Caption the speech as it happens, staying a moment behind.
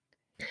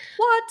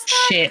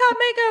What's that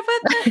coming over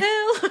the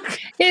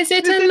hill? Is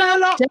it a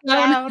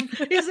lockdown?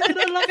 Is it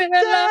a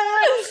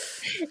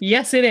lockdown?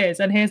 Yes, it is.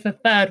 And here's the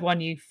third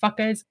one, you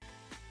fuckers.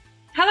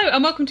 Hello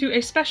and welcome to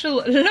a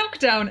special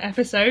lockdown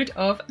episode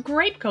of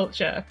Grape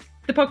Culture,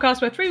 the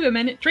podcast where three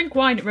women drink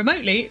wine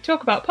remotely,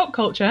 talk about pop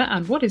culture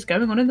and what is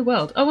going on in the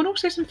world. Oh, and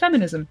also some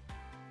feminism.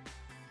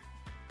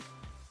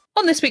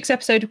 On this week's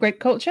episode of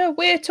Grape Culture,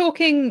 we're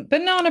talking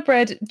banana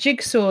bread,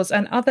 jigsaws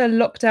and other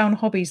lockdown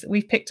hobbies that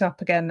we've picked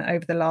up again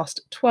over the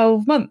last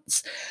 12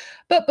 months.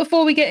 But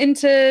before we get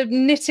into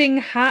knitting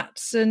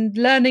hats and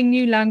learning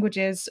new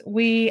languages,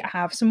 we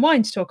have some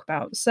wine to talk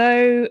about.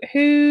 So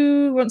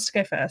who wants to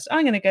go first?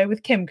 I'm going to go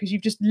with Kim because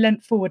you've just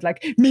leant forward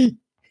like, me.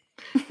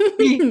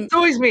 It's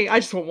always me.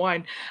 I just want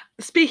wine.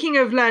 Speaking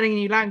of learning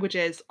new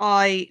languages,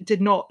 I did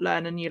not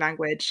learn a new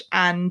language,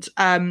 and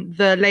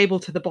the label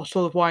to the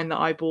bottle of wine that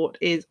I bought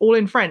is all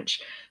in French.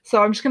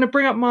 So I'm just going to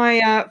bring up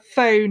my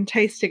phone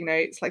tasting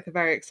notes like the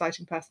very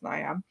exciting person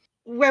I am.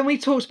 When we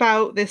talked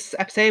about this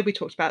episode, we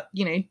talked about,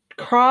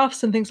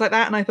 crafts and things like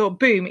that, and I thought,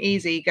 boom,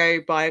 easy, go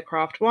buy a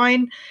craft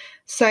wine.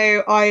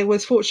 So I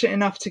was fortunate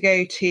enough to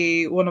go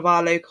to one of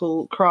our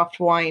local craft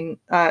wine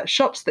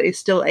shops that is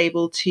still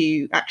able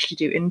to actually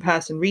do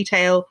in-person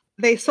retail.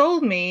 They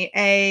sold me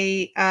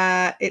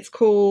it's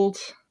called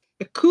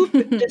a Coupe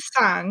de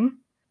Sang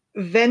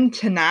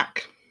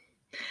Ventinac.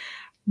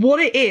 What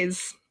it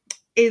is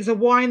a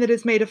wine that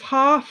is made of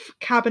half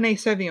Cabernet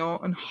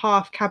Sauvignon and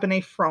half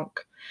Cabernet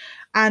Franc.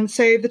 And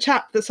so the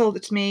chap that sold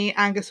it to me,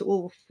 Angus at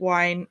Wolf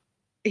Wine,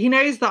 he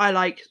knows that I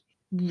like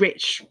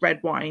rich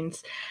red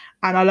wines.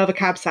 And I love a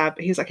Cab Sauv.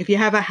 He's like, have you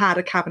ever had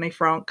a Cabernet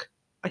Franc?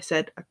 I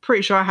said, I'm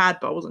pretty sure I had,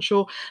 but I wasn't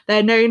sure.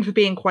 They're known for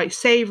being quite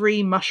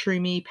savoury,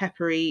 mushroomy,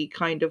 peppery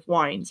kind of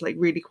wines, like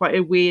really quite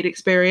a weird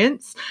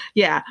experience.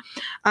 Yeah.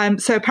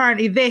 So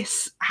apparently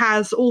this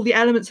has all the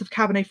elements of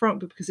Cabernet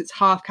Franc, but because it's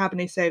half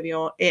Cabernet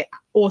Sauvignon, it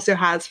also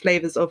has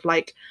flavours of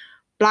like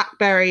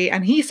blackberry.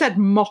 And he said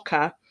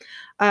mocha.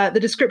 The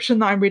description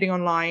that I'm reading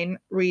online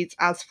reads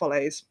as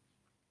follows.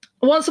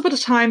 Once upon a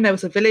time, there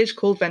was a village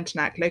called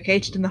Ventinac,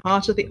 located in the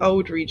heart of the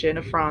Aude region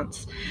of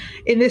France.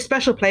 In this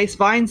special place,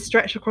 vines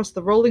stretch across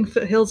the rolling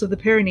foothills of the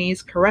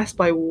Pyrenees, caressed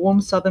by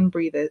warm southern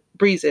breezes.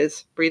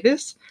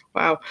 Breezes?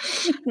 Wow.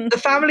 The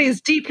family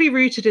is deeply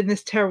rooted in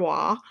this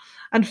terroir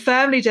and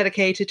firmly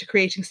dedicated to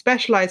creating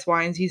specialised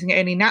wines using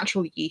only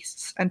natural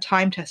yeasts and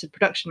time-tested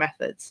production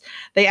methods.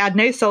 They add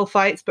no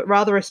sulfites, but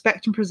rather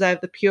respect and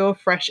preserve the pure,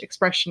 fresh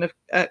expression of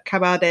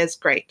Cabardès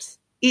grapes.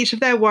 Each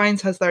of their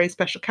wines has their own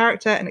special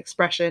character and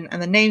expression,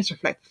 and the names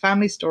reflect the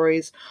family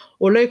stories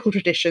or local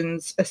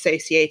traditions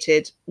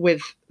associated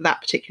with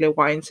that particular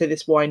wine. So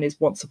this wine is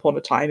Once Upon a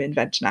Time in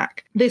Ventinac.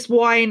 This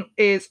wine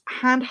is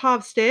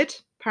hand-harvested,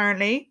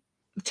 apparently.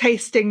 The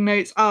tasting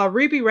notes are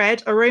ruby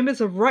red,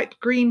 aromas of ripe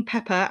green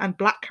pepper and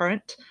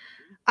blackcurrant.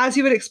 As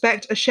you would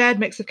expect, a shared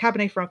mix of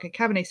Cabernet Franc and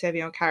Cabernet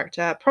Sauvignon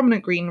character,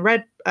 prominent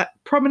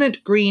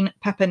green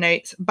pepper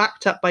notes,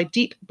 backed up by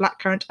deep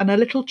blackcurrant and a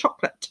little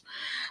chocolate.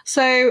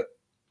 So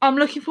I'm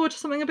looking forward to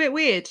something a bit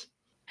weird.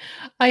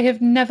 I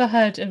have never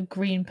heard of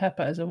green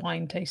pepper as a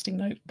wine tasting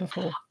note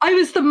before. I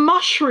was the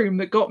mushroom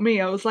that got me.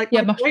 I was like,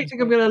 I don't think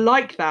I'm going to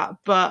like that,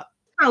 but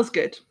it smells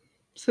good.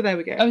 So there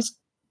we go. I was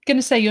going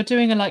to say, you're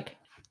doing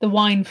the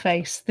wine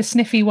face, the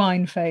sniffy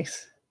wine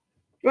face.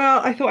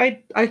 Well, I thought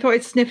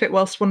I'd sniff it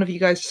whilst one of you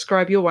guys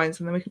describe your wines,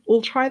 and then we can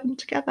all try them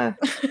together.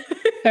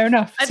 Fair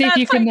enough. See if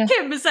you can.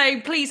 Kim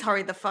saying, "Please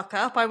hurry the fuck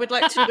up. I would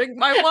like to drink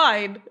my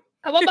wine.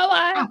 I want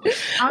my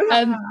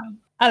wine."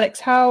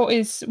 Alex,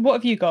 what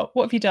have you got?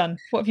 What have you done?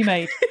 What have you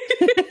made?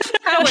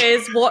 What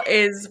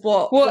is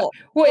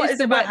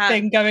the wet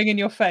thing going in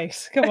your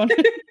face? Come on.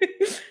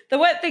 The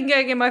wet thing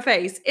going in my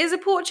face is a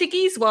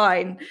Portuguese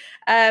wine.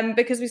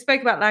 Because we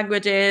spoke about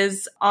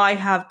languages, I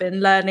have been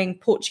learning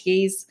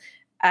Portuguese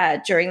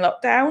during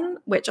lockdown,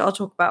 which I'll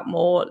talk about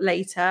more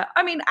later.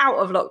 I mean, out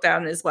of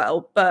lockdown as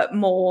well, but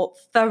more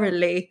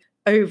thoroughly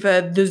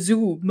over the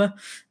Zoom.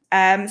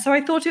 So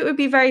I thought it would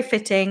be very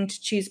fitting to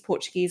choose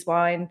Portuguese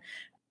wine.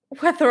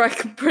 Whether I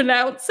can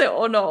pronounce it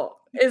or not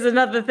is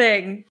another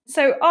thing.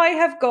 So I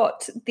have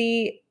got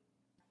the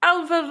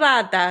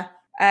Alvorada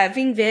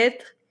Vinho Verde,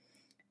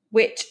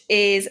 which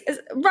is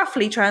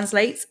roughly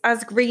translates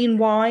as green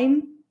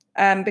wine,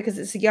 because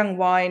it's a young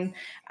wine.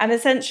 And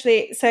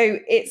essentially, so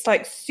it's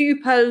like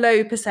super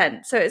low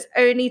percent. So it's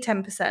only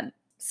 10%.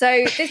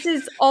 So this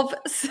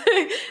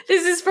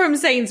is from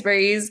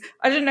Sainsbury's.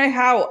 I don't know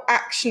how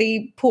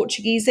actually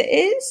Portuguese it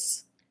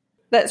is.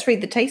 Let's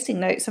read the tasting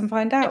notes and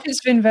find out. If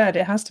it's Vinho Verde,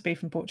 it has to be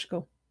from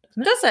Portugal,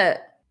 doesn't it? Does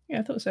it? Yeah,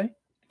 I thought so.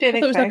 I thought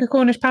it was like a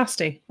Cornish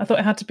pasty. I thought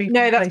it had to be from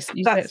the place that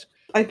used it.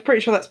 I'm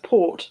pretty sure that's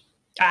port.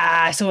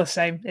 It's all the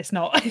same. It's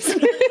not. What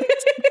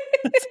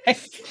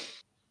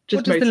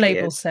does the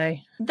label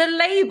say? The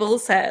label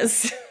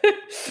says,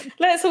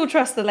 let's all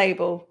trust the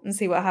label and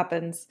see what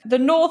happens. The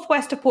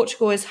northwest of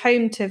Portugal is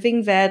home to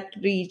Vinho Verde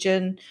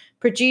region,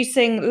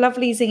 producing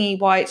lovely zingy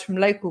whites from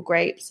local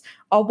grapes.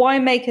 Our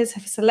winemakers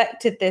have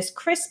selected this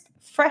crisp,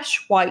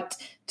 fresh white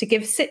to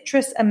give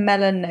citrus and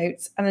melon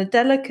notes and a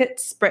delicate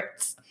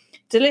spritz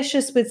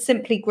delicious with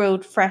simply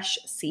grilled fresh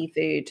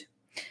seafood.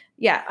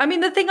 Yeah, I mean,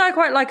 the thing I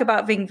quite like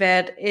about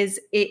Vingved is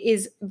it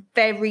is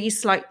very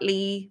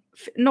slightly,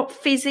 not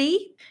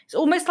fizzy. It's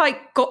almost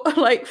like got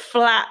like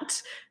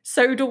flat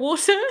soda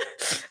water.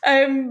 It's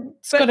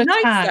but got a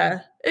nicer.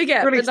 tang.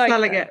 Yeah, Really but nicer.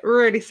 selling it.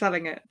 Really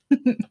selling it.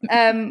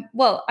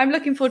 Well, I'm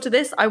looking forward to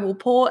this. I will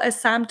pour as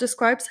Sam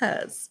describes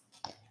hers.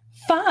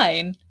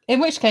 Fine. In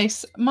which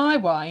case, my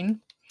wine.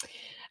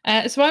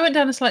 So I went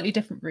down a slightly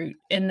different route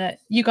in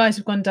that you guys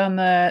have gone down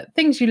the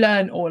things you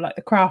learn or like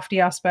the crafty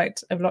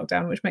aspect of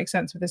lockdown, which makes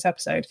sense with this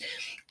episode.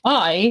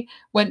 I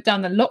went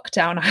down the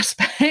lockdown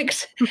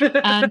aspect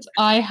and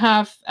I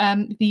have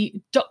the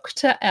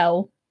Dr.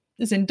 L,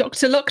 as in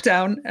Dr.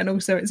 Lockdown, and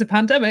also it's a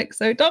pandemic,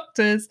 so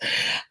doctors.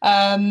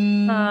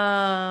 Welcome.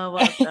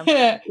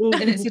 And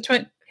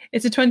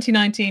it's a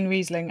 2019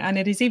 Riesling, and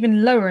it is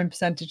even lower in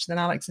percentage than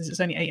Alex's. It's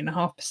only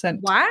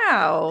 8.5%.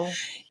 Wow.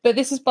 But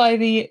this is by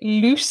the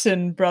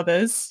Lucen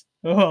brothers.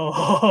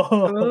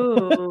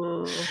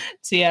 Oh.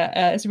 So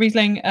yeah, it's a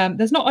Riesling.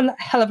 There's not a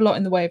hell of a lot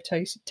in the way of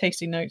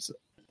tasting notes.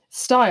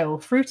 Style,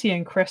 fruity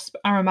and crisp,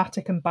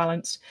 aromatic and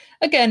balanced.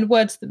 Again,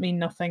 words that mean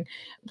nothing.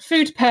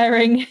 Food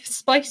pairing,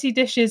 spicy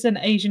dishes and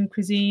Asian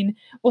cuisine.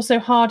 Also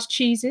hard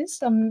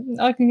cheeses.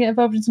 I can get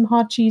involved in some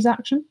hard cheese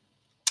action.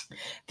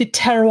 The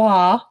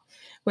terroir,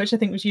 which I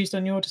think was used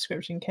on your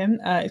description, Kim.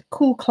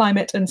 Cool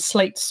climate and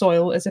slate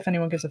soil, as if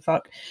anyone gives a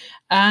fuck.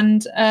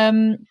 And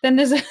then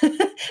there's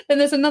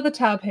another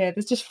tab here.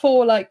 There's just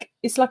 4,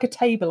 it's like a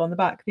table on the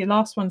back. The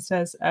last one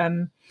says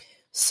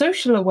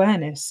social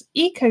awareness,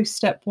 Eco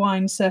Step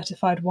Wine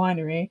certified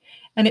winery,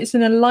 and it's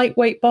in a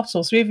lightweight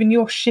bottle, so even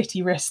your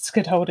shitty wrists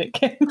could hold it,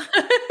 Kim.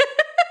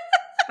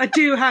 I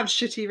do have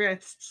shitty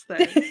wrists, though.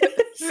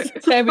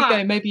 There we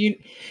go.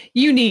 Maybe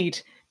you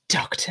need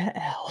Dr.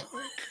 L.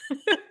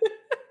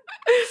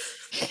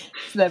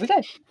 So there we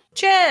go.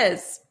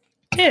 Cheers.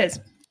 Cheers.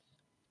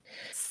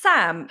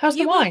 Sam, How's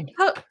the wine?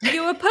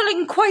 You were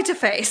pulling quite a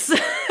face.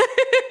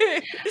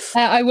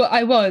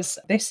 I was.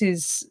 This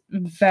is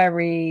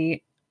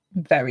very,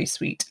 very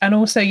sweet. And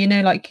also,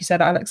 like you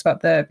said, Alex,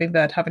 about the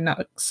Vingved having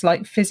that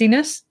slight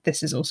fizziness, this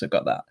has also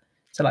got that.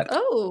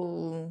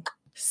 So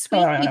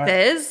sweetie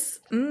fizz.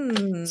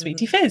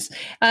 Sweetie fizz.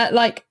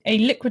 Like a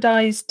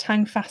liquidized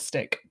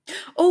Tangfastic.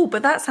 Oh,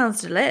 but that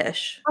sounds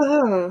delish.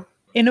 Oh.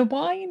 In a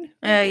wine?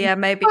 Yeah,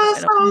 maybe.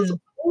 That sounds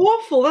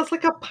awful. That's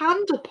like a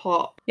panda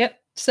pop. Yep.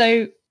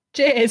 So,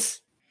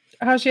 cheers.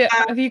 How's your?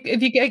 Have you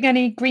getting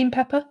any green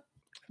pepper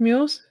from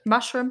yours?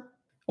 Mushroom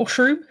or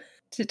shroom?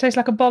 Does it taste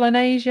like a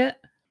bolognese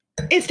yet?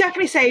 It's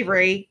definitely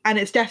savoury, and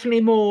it's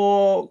definitely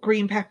more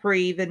green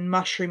peppery than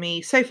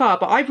mushroomy so far.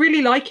 But I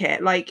really like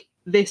it. Like,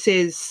 this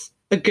is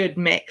a good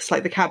mix.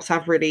 Like, the Cab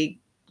Sav really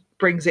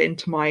brings it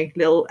into my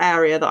little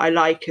area that I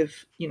like of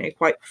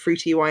quite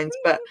fruity wines,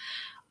 but.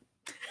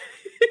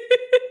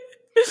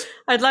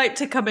 I'd like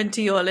to come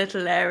into your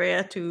little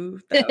area too.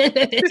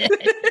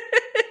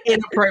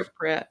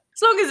 Inappropriate.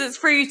 As long as it's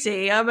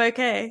fruity, I'm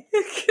okay.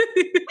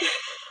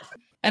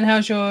 And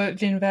how's your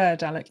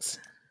Vingved, Alex?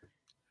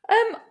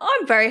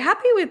 I'm very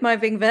happy with my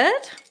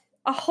Vingved.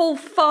 A whole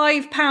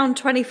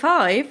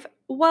 £5.25,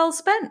 well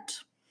spent.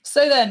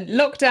 So then,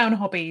 lockdown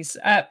hobbies.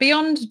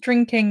 Beyond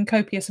drinking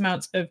copious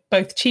amounts of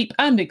both cheap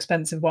and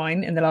expensive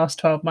wine in the last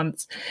 12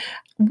 months,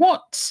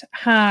 what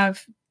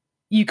have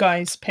you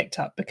guys picked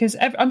up? Because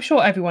I'm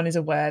sure everyone is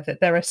aware that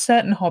there are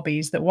certain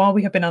hobbies that, while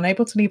we have been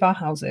unable to leave our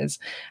houses,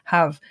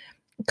 have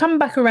come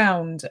back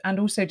around and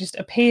also just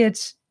appeared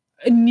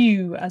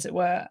anew, as it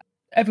were.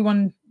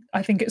 Everyone,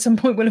 I think, at some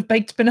point will have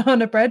baked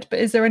banana bread, but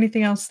is there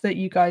anything else that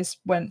you guys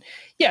went,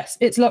 yes,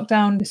 it's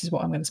lockdown, this is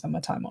what I'm going to spend my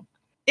time on?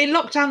 In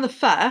lockdown the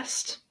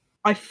first,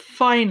 I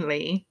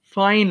finally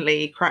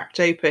cracked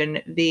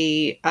open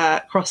the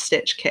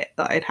cross-stitch kit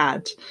that I'd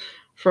had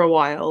for a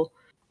while,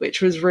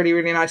 which was really,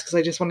 really nice because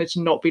I just wanted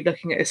to not be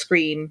looking at a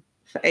screen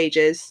for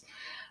ages.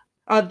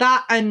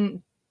 That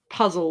and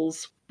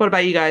puzzles. What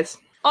about you guys?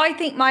 I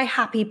think my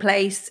happy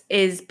place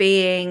is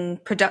being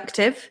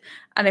productive.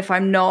 And if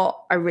I'm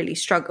not, I really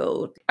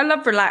struggle. I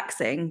love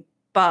relaxing,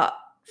 but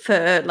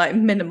for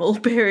minimal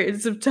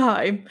periods of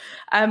time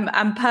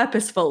and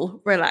purposeful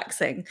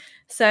relaxing.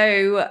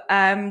 So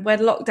when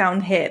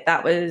lockdown hit,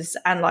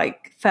 and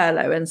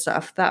furlough and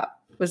stuff, that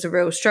was a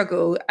real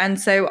struggle. And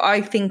so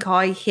I think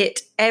I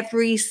hit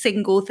every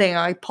single thing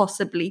I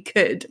possibly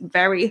could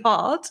very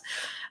hard.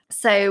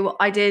 So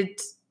I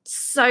did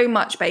so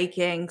much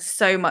baking,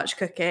 so much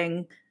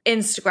cooking,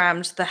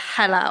 Instagrammed the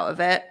hell out of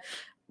it,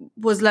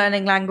 was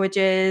learning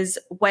languages,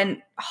 went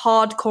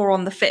hardcore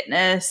on the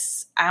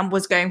fitness and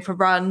was going for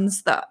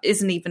runs. That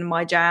isn't even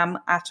my jam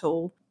at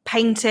all.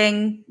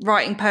 Painting,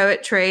 writing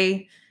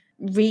poetry,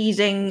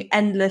 reading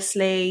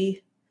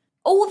endlessly,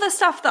 all the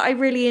stuff that I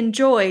really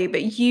enjoy,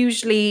 but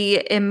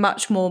usually in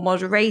much more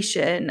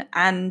moderation.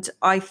 And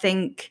I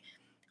think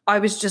I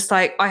was just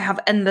like, I have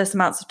endless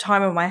amounts of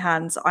time on my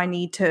hands. I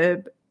need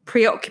to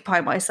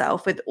preoccupy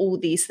myself with all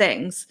these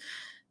things.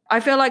 I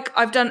feel like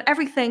I've done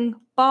everything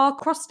bar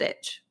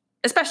cross-stitch,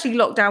 especially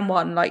lockdown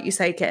 1, like you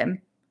say,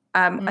 Kim.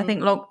 I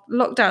think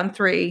lockdown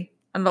 3,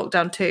 and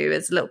lockdown 2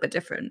 is a little bit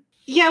different.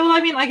 Yeah, well,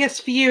 I mean, I guess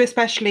for you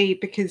especially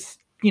because,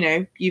 you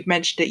know, you've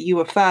mentioned that you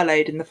were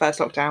furloughed in the first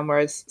lockdown,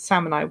 whereas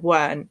Sam and I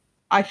weren't.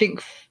 I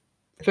think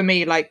for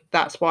me, like,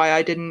 that's why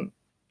I didn't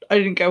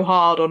go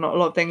hard on a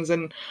lot of things,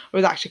 and I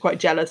was actually quite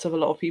jealous of a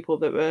lot of people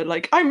that were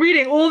like, I'm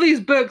reading all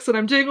these books and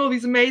I'm doing all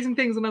these amazing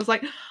things, and I was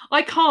like,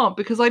 I can't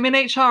because I'm in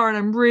HR and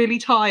I'm really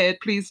tired.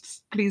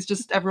 Please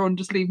just everyone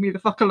just leave me the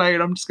fuck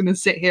alone. I'm just going to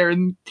sit here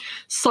in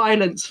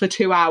silence for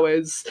 2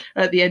 hours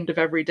at the end of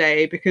every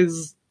day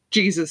because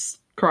Jesus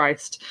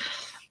Christ.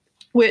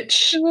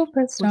 Which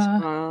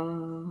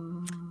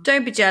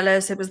don't be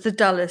jealous, it was the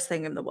dullest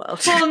thing in the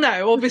world. Well,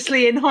 no,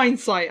 obviously in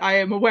hindsight I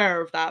am aware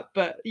of that,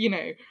 but you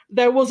know,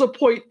 there was a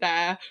point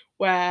there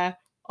where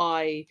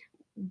I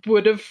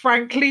would have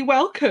frankly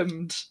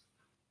welcomed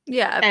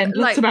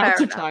endless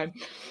amounts of time.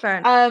 Fair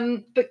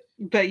enough.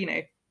 But you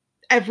know,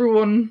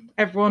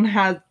 everyone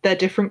had their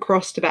different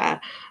cross to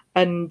bear,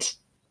 and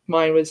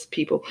mine was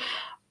people.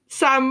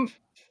 Sam,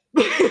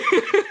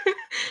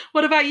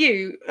 what about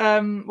you?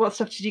 What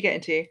stuff did you get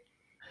into?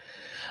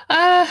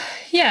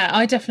 Yeah,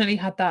 I definitely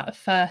had that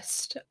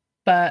first,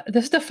 but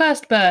this is the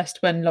first burst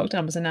when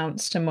lockdown was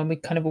announced and when we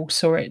kind of all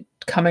saw it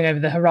coming over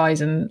the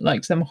horizon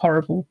like some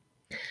horrible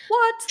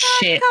What's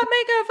shit that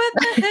coming over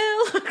the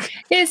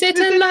hill? Is it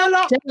a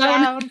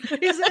lockdown?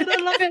 Is it a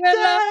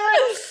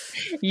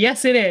lockdown?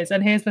 Yes, it is.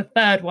 And here's the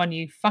third one,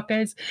 you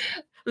fuckers.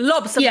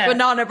 Lob some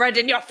banana bread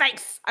in your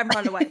face and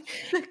run away.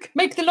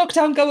 Make the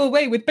lockdown go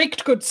away with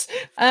baked goods.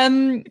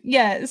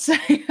 So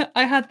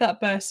I had that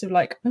burst of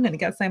like, I'm going to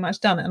get so much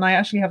done. And I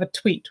actually have a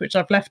tweet, which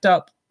I've left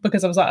up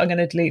because I was like, I'm going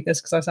to delete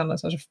this because I sound like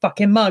such a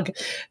fucking mug.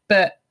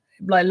 But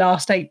like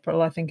last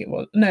April, I think it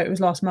was. No, it was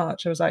last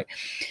March. I was like,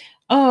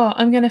 oh,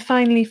 I'm going to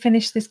finally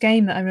finish this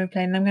game that I've been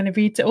playing. I'm going to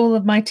read all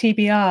of my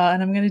TBR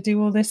and I'm going to do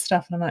all this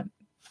stuff. And I'm like,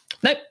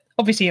 nope,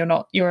 obviously you're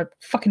not. You're a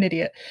fucking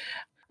idiot.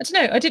 I don't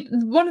know. I did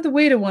one of the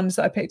weirder ones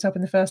that I picked up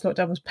in the first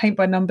lockdown was paint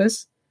by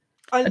numbers.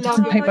 I did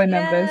some paint by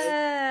numbers.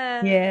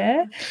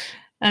 Yeah.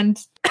 And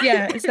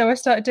so I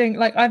started doing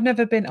like I'm not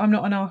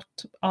an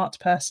art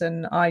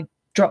person. I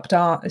dropped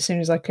art as soon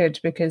as I could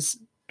because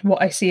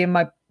what I see in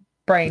my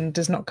brain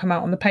does not come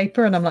out on the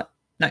paper, and I'm like,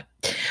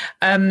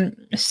 no.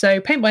 So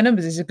paint by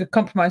numbers is a good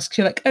compromise because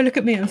you're like, oh, look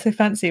at me, I'm so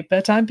fancy,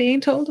 but I'm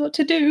being told what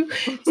to do.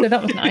 So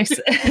that was nice.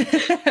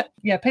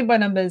 Yeah, paint by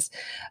numbers.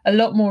 A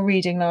lot more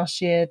reading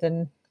last year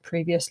than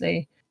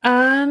previously,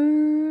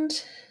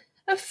 and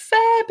a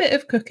fair bit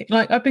of cooking.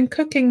 Like I've been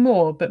cooking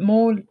more, but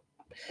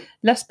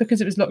less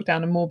because it was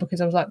lockdown and more because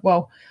I was like,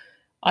 well,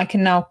 I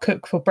can now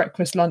cook for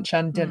breakfast, lunch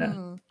and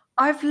dinner.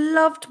 I've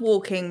loved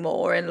walking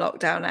more in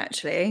lockdown,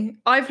 actually.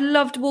 I've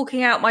loved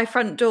walking out my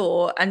front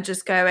door and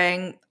just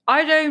going,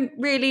 I don't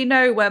really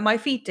know where my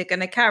feet are going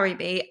to carry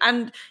me.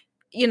 And,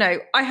 you know,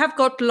 I have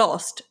got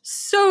lost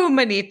so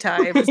many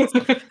times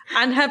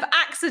and have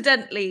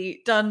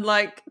accidentally done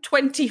like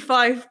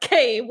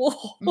 25k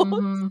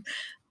walks.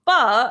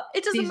 But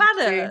it doesn't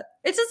matter.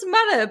 It doesn't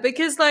matter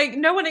because like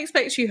no one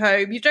expects you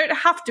home. You don't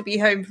have to be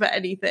home for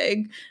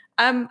anything.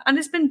 And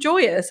it's been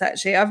joyous,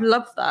 actually. I've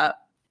loved that.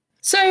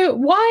 So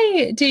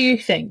why do you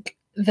think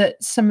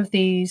that some of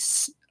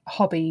these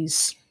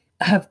hobbies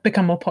have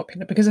become more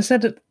popular? Because I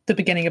said at the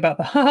beginning about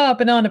the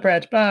banana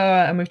bread,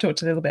 blah, and we've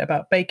talked a little bit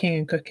about baking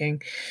and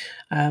cooking,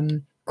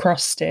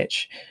 cross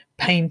stitch,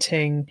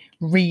 painting,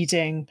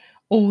 reading,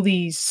 all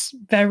these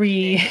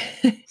very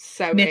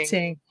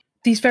knitting,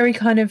 these very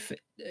kind of,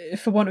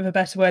 for want of a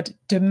better word,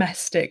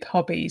 domestic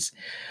hobbies.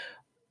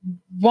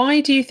 Why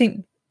do you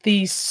think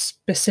these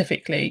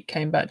specifically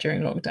came back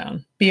during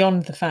lockdown,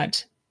 beyond the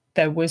fact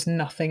there was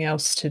nothing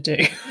else to do?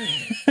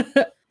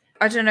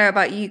 I don't know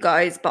about you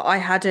guys, but I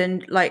had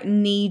a like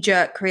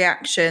knee-jerk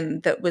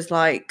reaction that was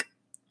like,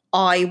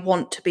 I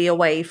want to be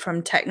away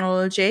from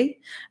technology.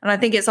 And I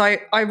think it's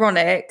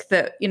ironic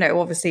that, you know,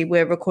 obviously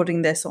we're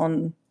recording this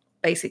on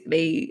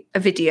basically a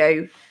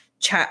video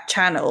chat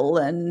channel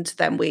and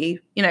then we,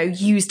 you know,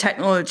 use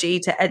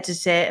technology to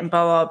edit it and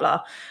blah, blah,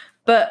 blah.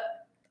 But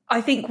I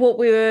think what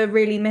we were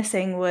really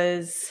missing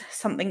was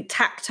something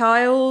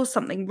tactile,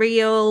 something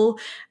real.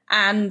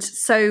 And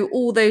so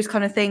all those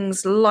kind of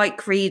things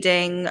like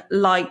reading,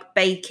 like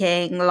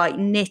baking, like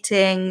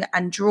knitting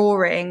and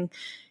drawing,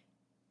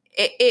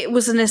 it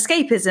was an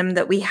escapism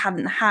that we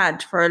hadn't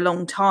had for a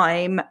long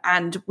time.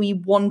 And we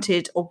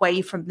wanted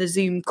away from the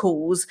Zoom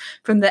calls,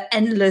 from the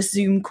endless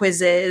Zoom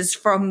quizzes,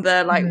 from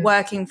the like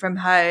working from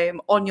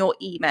home on your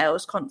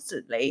emails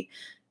constantly.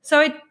 So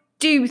I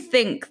do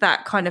think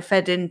that kind of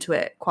fed into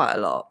it quite a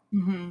lot.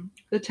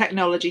 The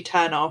technology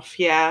turn off.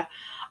 Yeah.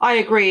 I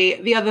agree.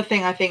 The other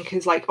thing I think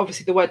is like,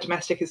 obviously the word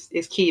domestic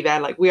is key there.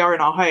 Like we are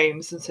in our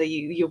homes. And so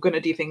you're going to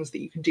do things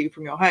that you can do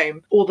from your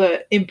home or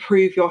that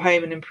improve your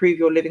home and improve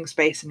your living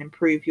space and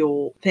improve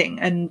your thing.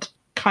 And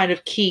kind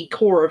of key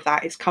core of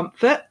that is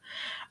comfort.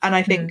 And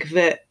I think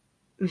that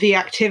the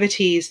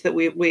activities that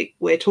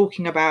we're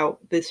talking about,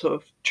 the sort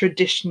of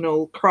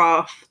traditional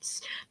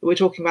crafts that we're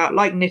talking about,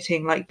 like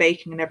knitting, like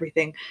baking and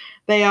everything,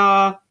 they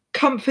are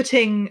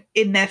comforting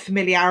in their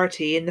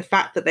familiarity, in the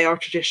fact that they are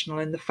traditional,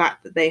 in the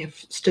fact that they have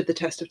stood the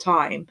test of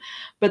time,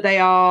 but they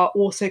are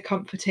also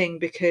comforting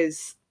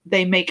because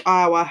they make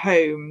our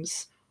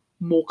homes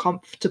more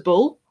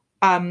comfortable.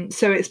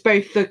 So it's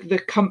both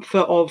the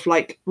comfort of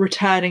like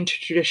returning to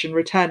tradition,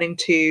 returning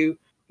to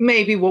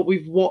maybe what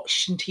we've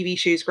watched in TV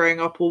shows growing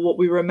up, or what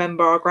we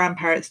remember our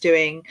grandparents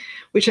doing,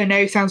 which I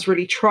know sounds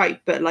really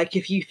trite, but like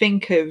if you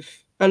think of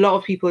a lot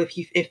of people,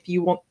 if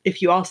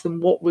you ask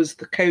them what was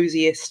the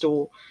coziest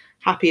or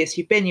happiest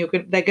you've been,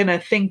 they're going to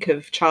think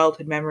of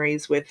childhood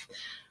memories with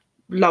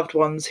loved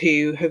ones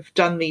who have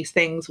done these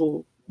things,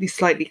 or these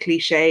slightly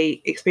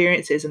cliche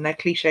experiences, and they're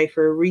cliche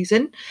for a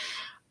reason.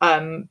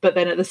 But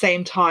then at the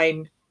same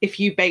time, if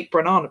you bake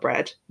banana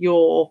bread,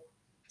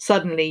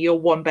 suddenly your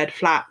one bed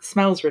flat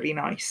smells really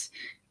nice,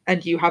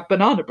 and you have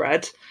banana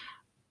bread,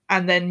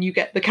 and then you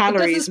get the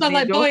calories. It doesn't smell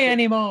like boy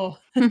anymore.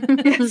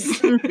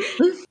 Yes.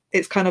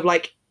 It's kind of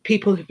like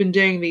people have been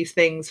doing these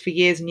things for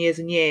years and years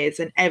and years,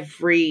 and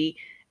every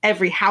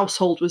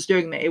household was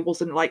doing that. It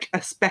wasn't like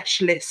a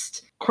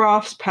specialist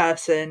crafts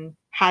person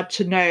had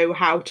to know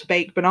how to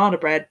bake banana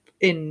bread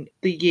in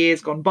the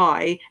years gone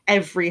by.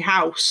 Every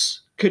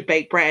house could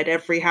bake bread.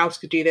 Every house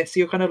could do this. So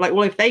you're kind of like,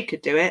 well, if they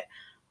could do it,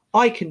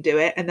 I can do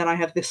it. And then I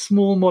have this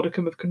small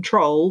modicum of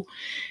control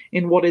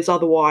in what is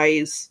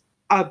otherwise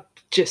a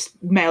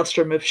just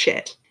maelstrom of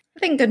shit. I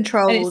think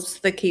control's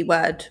the key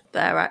word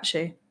there,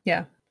 actually.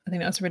 Yeah, I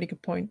think that's a really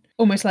good point.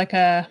 Almost like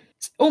a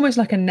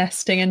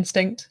nesting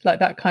instinct, like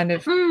that kind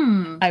of,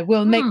 I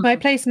will make my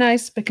place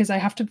nice because I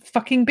have to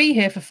fucking be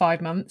here for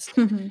 5 months.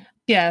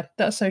 Yeah,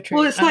 that's so true.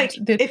 Well, it's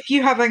if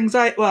you have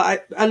anxiety,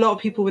 a lot of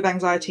people with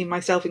anxiety,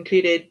 myself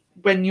included,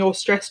 when you're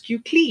stressed,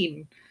 you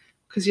clean.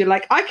 Because you're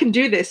like, I can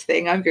do this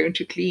thing, I'm going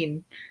to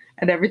clean.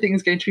 And everything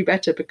is going to be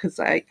better because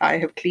I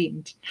have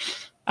cleaned.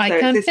 I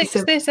can fix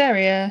this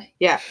area.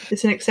 Yeah,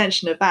 it's an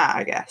extension of that,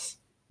 I guess.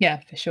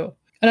 Yeah, for sure.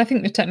 And I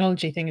think the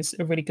technology thing is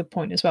a really good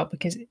point as well,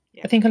 because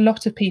I think for a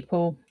lot of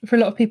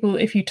people,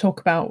 if you talk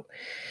about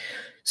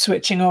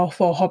switching off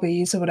or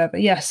hobbies or whatever,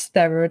 yes,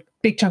 there are a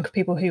big chunk of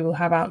people who will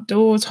have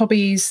outdoors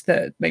hobbies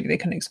that maybe they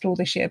can explore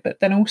this year. But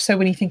then also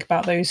when you think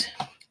about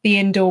the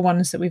indoor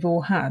ones that we've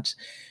all had,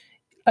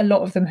 a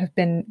lot of them have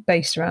been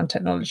based around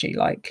technology,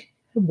 like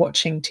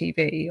watching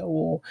TV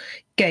or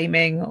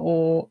gaming,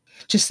 or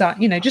just that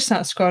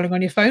scrolling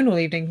on your phone all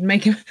evening,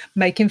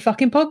 making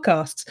fucking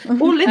podcasts,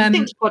 or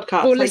listening to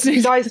podcasts. Or listening.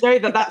 You guys know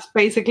that that's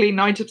basically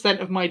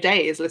 90% of my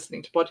day is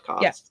listening to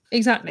podcasts. Yeah,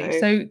 exactly.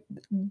 So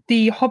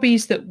the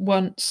hobbies that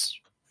once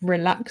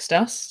relaxed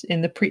us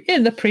in the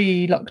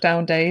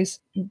pre-lockdown days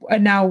are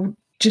now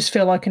just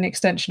feel like an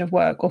extension of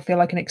work, or feel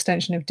like an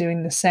extension of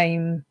doing the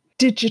same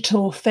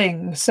digital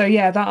thing. So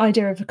yeah, that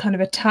idea of a kind of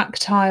a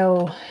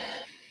tactile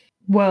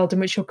world in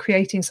which you're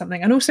creating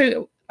something, and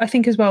also I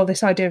think as well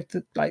this idea of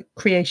the, like,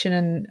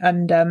 creation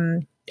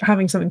and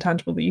having something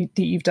tangible that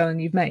you've done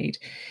and you've made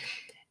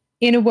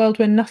in a world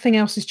where nothing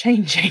else is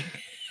changing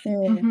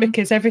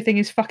because everything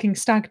is fucking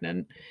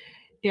stagnant.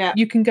 Yeah,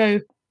 you can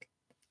go,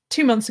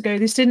 2 months ago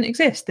this didn't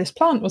exist, this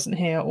plant wasn't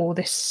here, or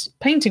this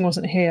painting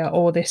wasn't here,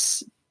 or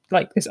this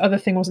other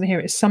thing wasn't here.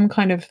 It's some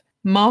kind of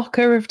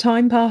marker of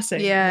time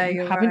passing. Yeah,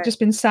 you haven't just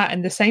been sat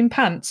in the same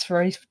pants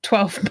for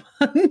 12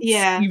 months.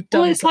 Yeah, you've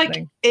done it's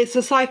something. Like it's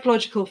a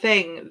psychological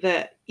thing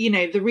that, you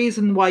know, the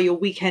reason why your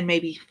weekend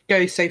maybe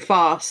goes so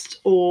fast,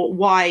 or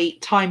why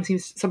time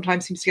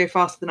sometimes seems to go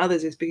faster than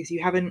others, is because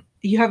you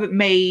haven't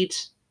made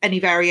any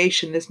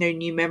variation. There's no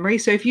new memory.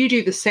 So if you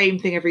do the same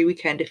thing every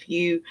weekend, if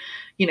you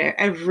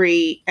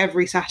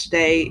every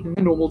Saturday in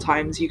the normal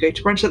times you go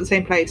to brunch at the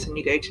same place, and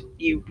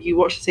you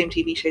watch the same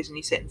TV shows and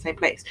you sit in the same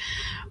place,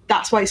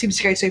 that's why it seems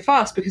to go so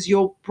fast, because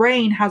your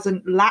brain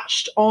hasn't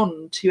latched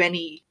on to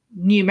any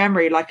new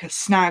memory, like a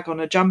snag on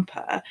a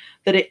jumper,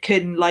 that it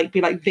can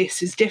be like,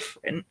 this is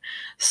different.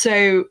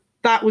 So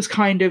that was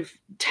kind of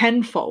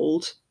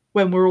tenfold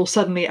when we're all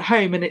suddenly at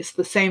home and it's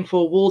the same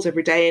four walls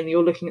every day and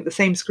you're looking at the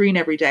same screen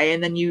every day.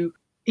 And then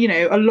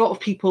a lot of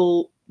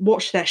people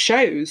watch their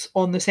shows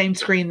on the same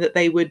screen that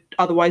they would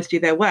otherwise do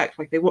their work.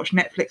 Like they watch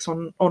Netflix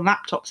on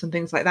laptops and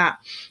things like that,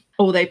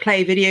 or they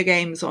play video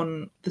games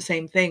on the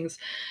same things.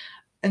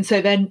 And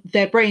so then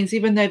their brains,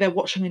 even though they're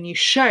watching a new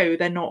show,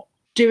 they're not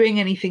doing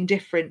anything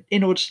different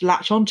in order to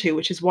latch onto,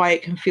 which is why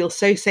it can feel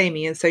so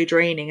samey and so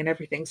draining and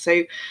everything.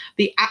 So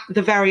the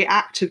very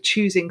act of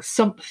choosing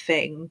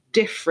something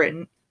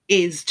different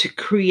is to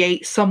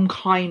create some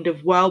kind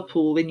of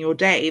whirlpool in your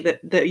day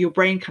that your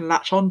brain can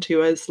latch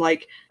onto as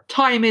like,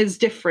 time is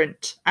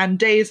different and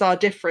days are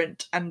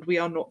different and we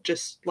are not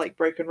just like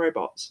broken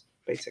robots,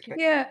 basically.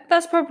 Yeah,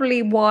 that's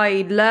probably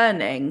why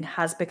learning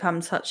has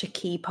become such a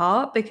key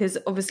part, because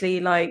obviously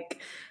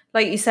like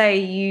you say,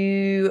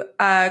 you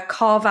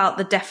carve out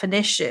the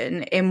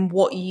definition in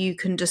what you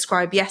can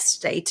describe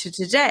yesterday to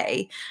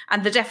today.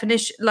 And the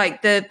definition,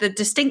 like the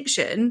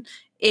distinction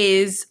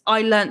is,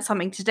 I learned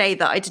something today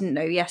that I didn't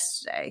know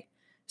yesterday.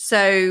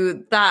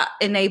 So that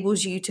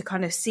enables you to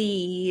kind of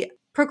see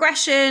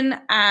progression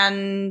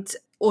and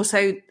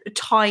also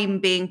time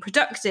being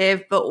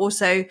productive, but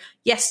also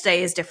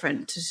yesterday is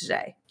different to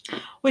today.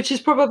 Which is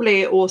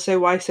probably also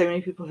why so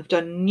many people have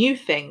done new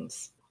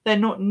things. They're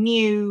not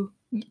new.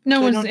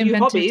 No one's not new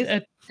hobbies.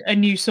 invented a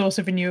new source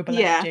of renewable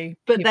energy.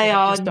 But People they have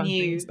are just done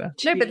new. things there.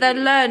 No, but they're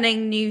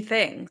learning new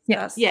things.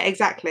 Yeah. Yeah,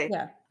 exactly.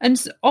 Yeah.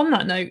 And on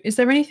that note, is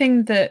there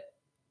anything that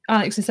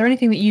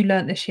you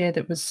learnt this year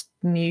that was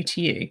new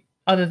to you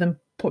other than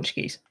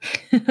Portuguese?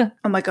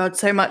 Oh my God,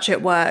 so much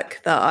at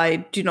work that I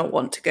do not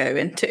want to go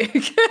into.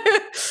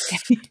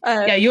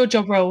 Yeah, your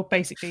job role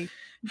basically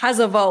has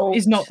evolved.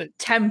 Is not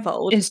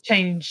tenfold. Is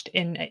changed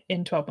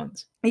in 12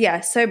 months.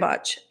 Yeah, so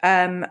much.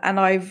 And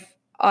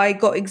I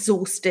got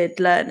exhausted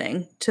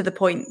learning to the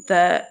point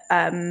that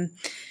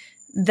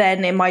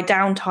then in my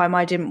downtime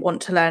I didn't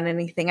want to learn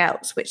anything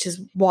else, which is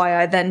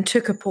why I then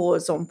took a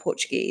pause on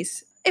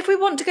Portuguese. If we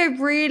want to go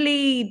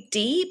really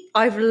deep,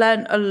 I've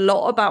learned a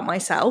lot about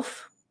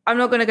myself. I'm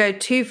not going to go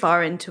too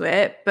far into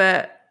it,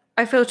 but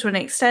I feel to an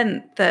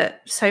extent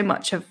that so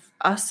much of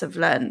us have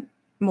learned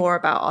more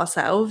about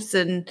ourselves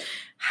and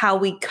how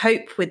we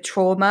cope with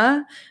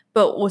trauma,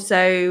 but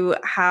also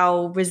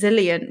how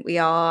resilient we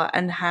are,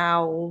 and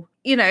how,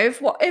 you know,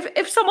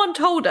 if someone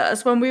told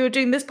us when we were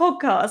doing this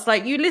podcast,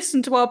 like, you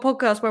listen to our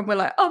podcast when we're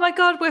like, oh my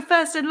God, we're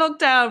first in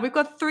lockdown, we've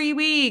got 3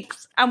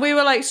 weeks, and we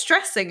were like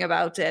stressing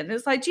about it, and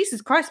it's like,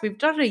 Jesus Christ, we've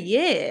done a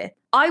year.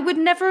 I would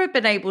never have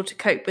been able to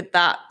cope with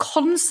that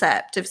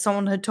concept if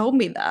someone had told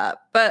me that,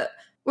 but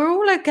we're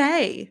all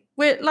okay.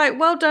 We're like,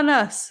 well done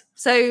us.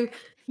 So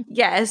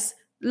yes,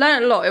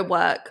 learn a lot at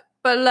work,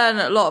 but learn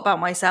a lot about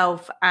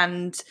myself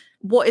and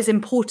what is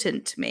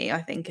important to me,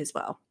 I think, as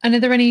well. And are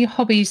there any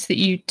hobbies that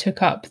you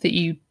took up that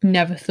you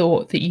never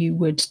thought that you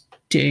would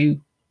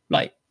do,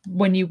 like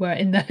when you were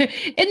in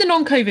the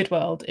non-COVID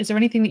world? Is there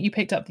anything that you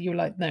picked up that you were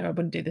like, no, I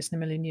wouldn't do this in a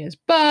million years,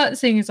 but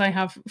seeing as I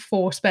have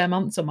 4 spare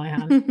months on my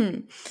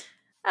hand?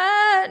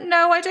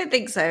 No, I don't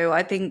think so.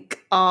 I think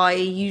I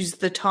use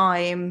the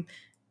time,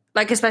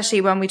 like,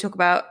 especially when we talk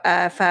about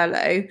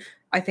furlough,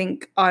 I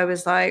think I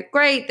was like,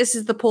 great, this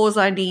is the pause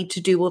I need to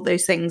do all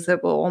those things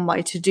that were on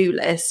my to-do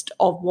list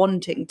of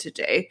wanting to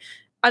do.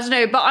 I don't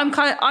know, but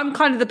I'm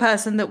kind of the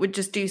person that would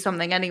just do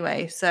something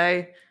anyway.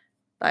 So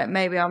like,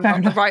 maybe I'm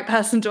not the right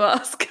person to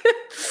ask.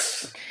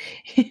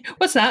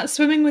 What's that?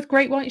 Swimming with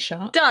great white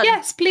sharks? Done.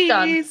 Yes, please.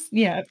 Done.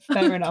 Yeah,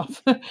 fair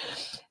enough.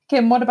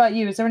 Kim, what about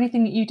you? Is there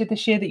anything that you did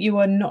this year that you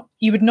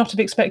would not have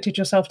expected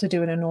yourself to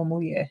do in a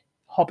normal year,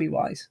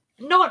 hobby-wise?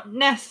 Not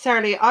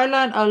necessarily. I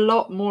learned a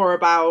lot more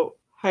about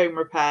home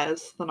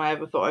repairs than I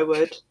ever thought I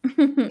would.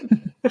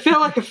 I feel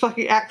like a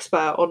fucking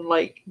expert on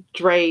like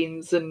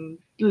drains and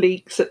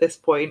leaks at this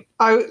point.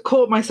 I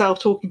caught myself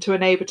talking to a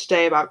neighbour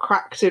today about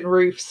cracks in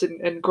roofs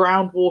and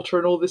groundwater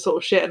and all this sort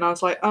of shit, and I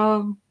was like,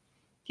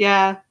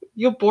 yeah,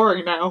 you're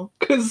boring now,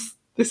 because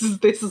this is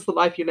the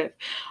life you live.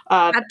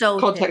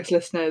 Context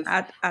listeners,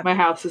 my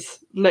house is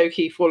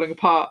low-key falling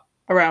apart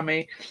around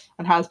me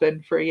and has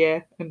been for a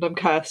year, and I'm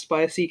cursed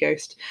by a sea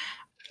ghost.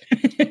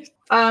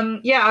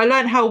 I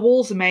learned how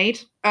walls are made.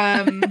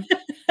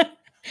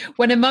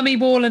 When a mummy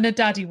wall and a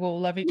daddy wall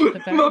love each other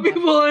very much.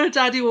 Mummy wall and a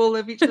daddy wall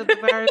love each other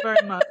very,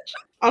 very much.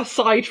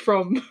 Aside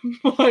from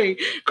my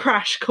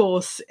crash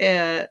course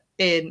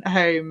in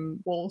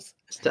home walls.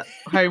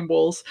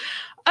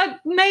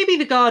 Maybe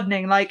the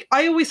gardening. Like,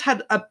 I always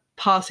had a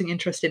passing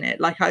interest in it.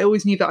 Like, I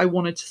always knew that I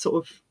wanted to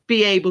sort of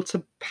be able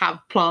to have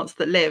plants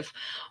that live.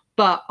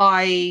 But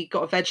I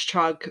got a veg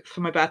truck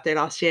for my birthday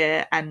last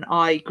year, and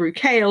I grew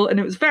kale, and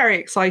it was very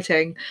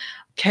exciting.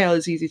 Kale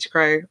is easy to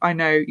grow. I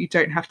know, you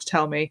don't have to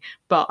tell me,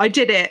 but I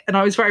did it, and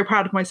I was very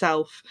proud of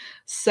myself.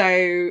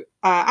 So,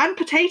 and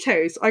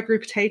potatoes. I grew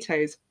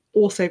potatoes.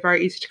 Also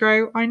very easy to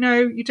grow. I know,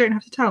 you don't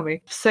have to tell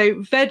me.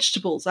 So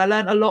vegetables. I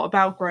learned a lot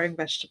about growing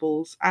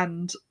vegetables,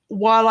 and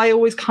while I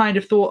always kind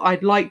of thought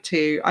I'd like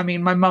to, I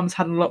mean, my mum's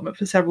had an allotment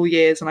for several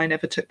years, and I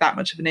never took that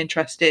much of an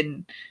interest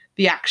in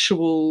the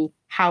actual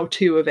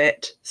how-to of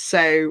it.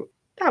 So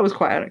that was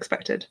quite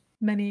unexpected.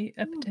 Many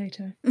a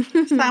potato.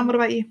 Sam, what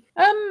about you?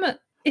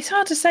 It's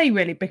hard to say,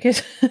 really,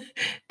 because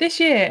this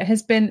year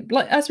has been,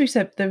 like, as we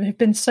said, there have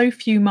been so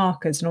few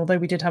markers. And although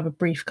we did have a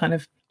brief kind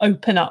of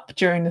open up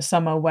during the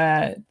summer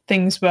where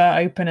things were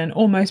open and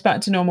almost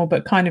back to normal,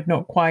 but kind of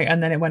not quite,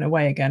 and then it went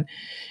away again,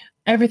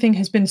 everything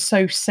has been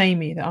so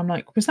samey that I'm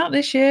like, was that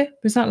this year?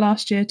 Was that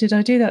last year? Did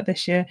I do that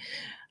this year?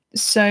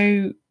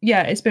 So,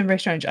 yeah, it's been very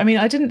strange. I mean,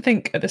 I didn't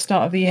think at the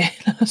start of the year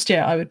last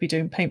year I would be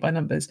doing paint by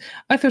numbers.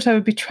 I thought I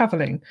would be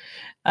travelling.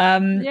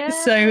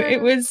 So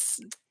it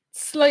was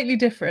slightly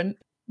different.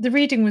 The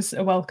reading was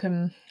a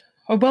welcome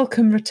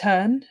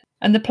return.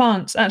 And the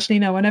plants, actually,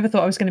 no, I never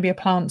thought I was going to be a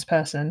plants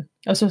person.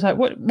 I was sort of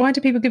like, why do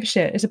people give a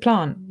shit? It's a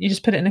plant. You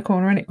just put it in a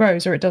corner and it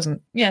grows, or it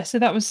doesn't. Yeah, so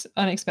that was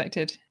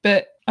unexpected.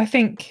 But I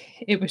think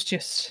it was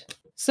just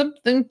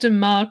something to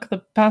mark the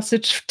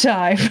passage of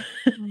time.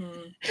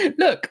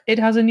 Look, it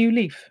has a new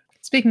leaf.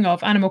 Speaking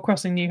of, Animal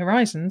Crossing New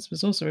Horizons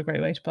was also a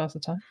great way to pass the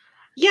time.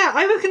 Yeah,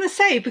 I was going to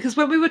say, because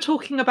when we were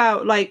talking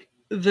about like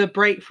the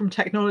break from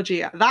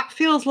technology, that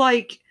feels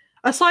like,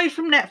 aside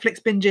from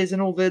Netflix binges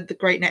and all the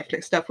great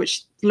Netflix stuff,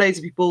 which loads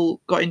of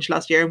people got into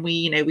last year, and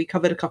we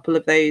covered a couple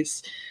of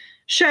those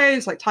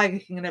shows like Tiger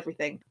King and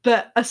everything.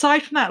 But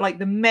aside from that, like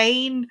the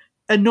main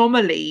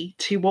anomaly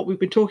to what we've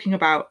been talking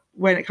about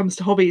when it comes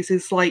to hobbies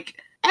is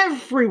like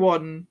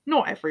everyone,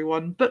 not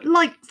everyone, but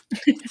like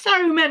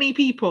so many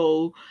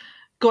people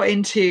got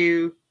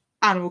into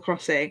Animal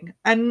Crossing.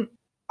 And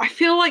I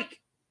feel like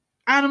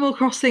Animal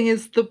Crossing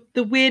is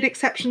the weird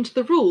exception to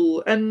the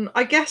rule. And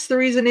I guess the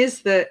reason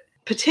is that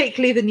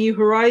particularly the New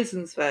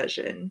Horizons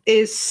version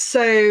is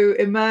so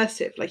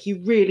immersive. Like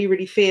you really,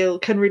 really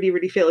can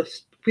really feel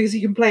because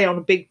you can play on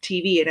a big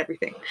TV and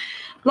everything.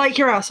 Like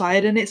you're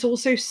outside, and it's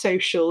also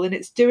social, and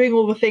it's doing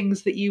all the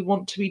things that you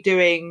want to be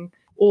doing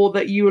or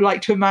that you would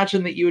like to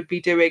imagine that you would be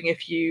doing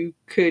if you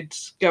could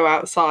go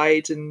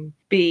outside and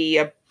be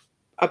a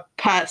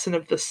person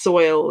of the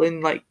soil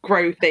and like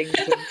grow things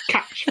and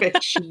catch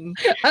fish and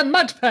a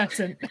mud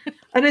person.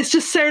 And it's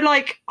just so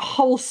like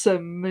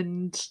wholesome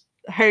and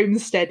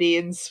homesteady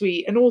and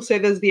sweet. And also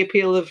there's the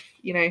appeal of,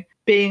 you know,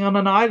 being on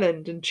an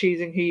island and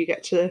choosing who you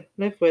get to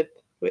live with,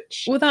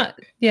 which would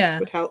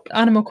help.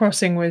 Animal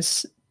Crossing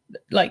was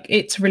like,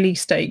 its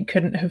release date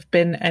couldn't have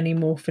been any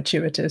more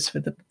fortuitous for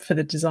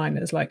the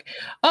designers. Like,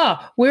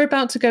 we're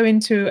about to go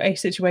into a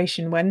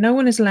situation where no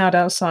one is allowed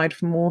outside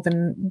for more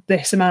than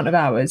this amount of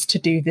hours to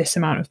do this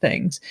amount of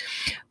things.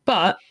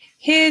 But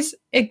here's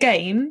a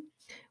game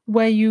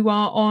where you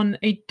are on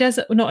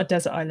not a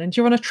desert island,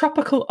 you're on a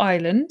tropical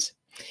island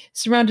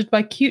surrounded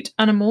by cute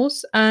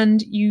animals,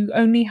 and you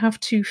only have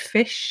to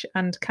fish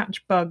and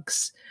catch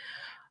bugs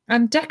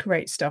and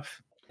decorate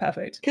stuff.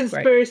 Perfect.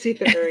 Conspiracy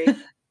theory.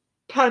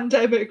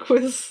 Pandemic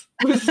was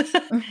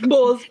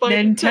caused by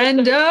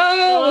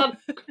Nintendo.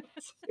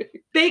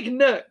 Big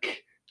Nook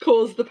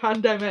caused the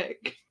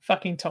pandemic.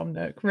 Fucking Tom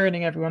Nook,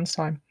 ruining everyone's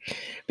time.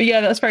 But yeah,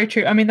 that's very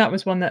true. I mean, that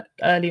was one that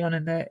early on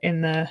in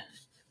the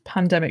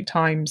pandemic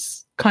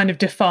times kind of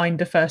defined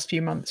the first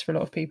few months for a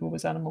lot of people,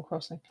 was Animal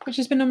Crossing, which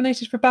has been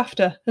nominated for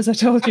BAFTA, as I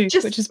told you.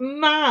 Just which is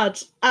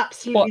mad,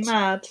 absolutely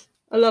mad.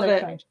 I love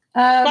it.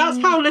 That's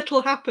how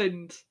little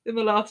happened in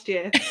the last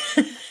year.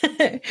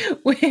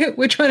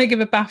 We're trying to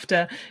give a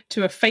BAFTA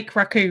to a fake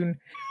raccoon.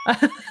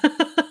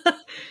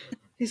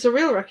 He's a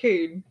real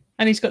raccoon.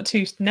 And he's got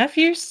 2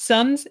 nephews,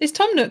 sons. Is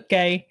Tom Nook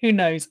gay? Who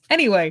knows?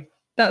 Anyway,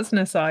 that's an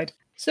aside.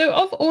 So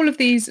of all of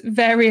these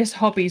various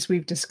hobbies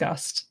we've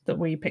discussed that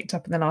we picked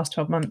up in the last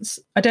 12 months,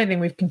 I don't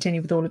think we've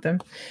continued with all of them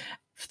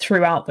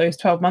throughout those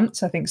 12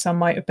 months. I think some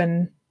might have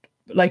been,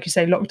 like you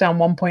say, lockdown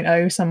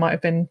 1.0, some might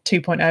have been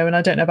 2.0, and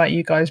I don't know about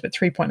you guys, but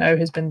 3.0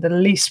 has been the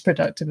least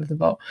productive of the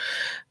lot.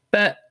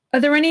 But are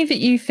there any that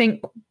you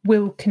think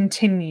will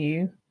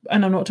continue?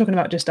 And I'm not talking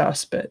about just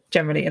us, but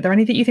generally, are there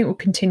any that you think will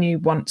continue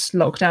once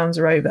lockdowns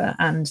are over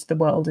and the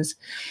world is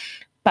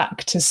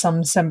back to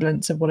some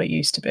semblance of what it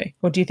used to be?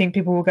 Or do you think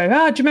people will go, do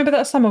you remember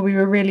that summer we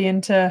were really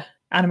into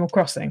Animal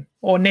Crossing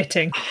or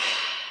knitting?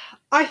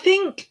 I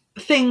think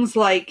things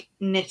like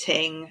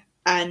knitting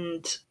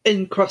and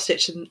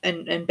cross-stitch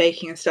and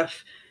baking and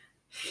stuff,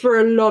 for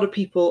a lot of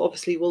people,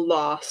 obviously will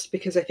last,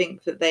 because I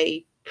think that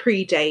they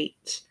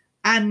predate.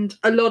 And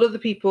a lot of the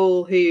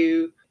people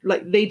who,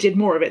 like, they did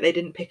more of it, they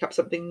didn't pick up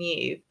something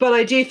new. But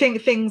I do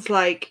think things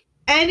like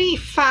any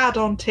fad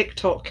on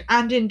TikTok,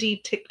 and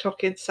indeed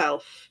TikTok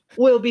itself,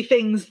 will be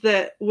things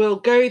that will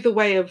go the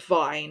way of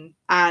Vine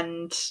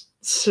and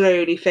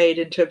slowly fade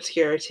into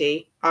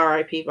obscurity.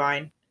 R.I.P.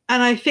 Vine.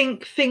 And I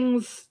think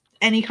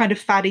any kind of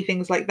faddy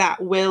things like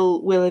that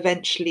will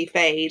eventually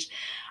fade.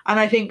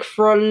 And I think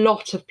for a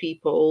lot of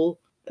people,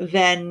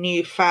 their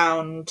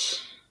newfound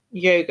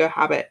yoga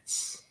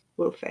habits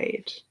will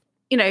fade.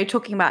 You know,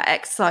 talking about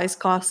exercise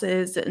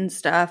classes and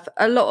stuff,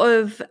 a lot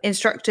of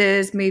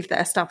instructors moved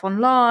their stuff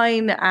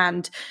online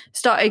and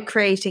started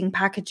creating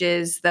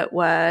packages that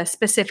were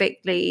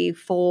specifically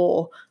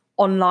for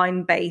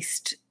online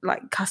based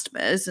like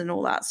customers and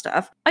all that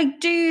stuff. I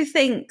do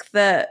think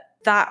that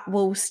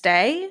will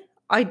stay.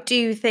 I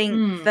do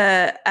think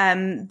that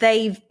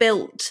they've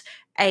built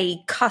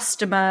a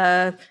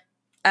customer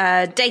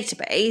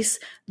database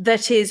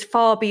that is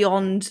far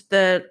beyond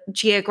the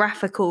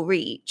geographical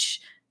reach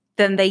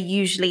than they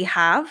usually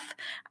have.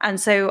 And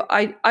so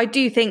I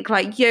do think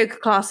like yoga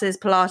classes,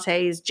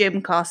 Pilates,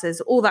 gym classes,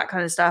 all that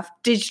kind of stuff,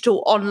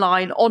 digital,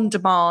 online, on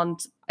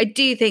demand, I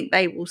do think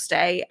they will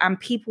stay and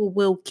people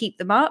will keep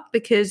them up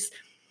because,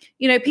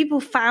 you know, people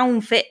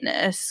found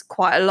fitness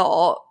quite a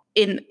lot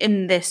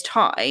in this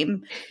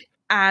time.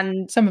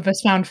 And some of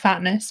us found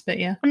fatness, but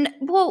yeah.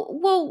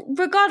 Well,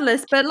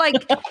 regardless, but like,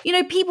 you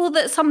know, people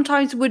that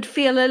sometimes would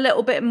feel a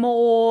little bit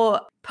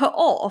more put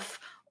off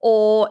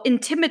or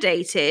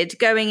intimidated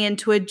going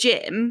into a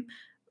gym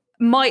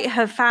might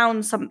have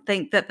found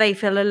something that they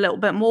feel a little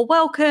bit more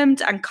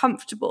welcomed and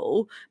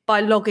comfortable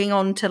by logging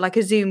on to like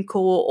a Zoom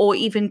call or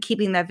even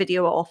keeping their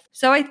video off.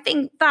 So I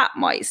think that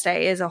might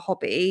stay as a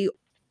hobby.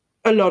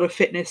 A lot of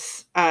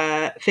fitness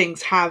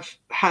things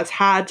has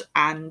had,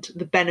 and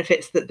the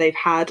benefits that they've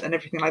had and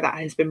everything like that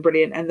has been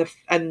brilliant.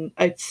 And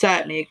I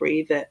certainly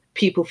agree that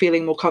people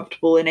feeling more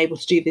comfortable and able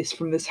to do this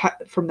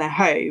from their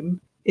home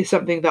is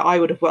something that I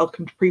would have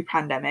welcomed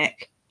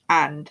pre-pandemic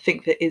and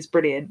think that is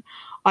brilliant.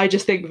 I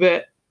just think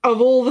that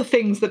of all the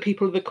things that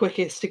people are the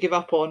quickest to give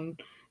up on,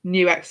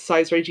 new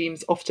exercise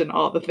regimes often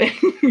are the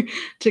thing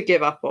to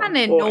give up on. And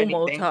in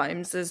normal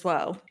times as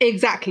well.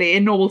 Exactly,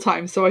 in normal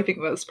times. So I think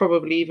that's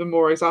probably even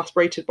more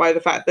exasperated by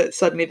the fact that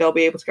suddenly they'll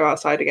be able to go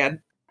outside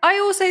again. I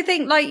also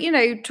think, like, you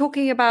know,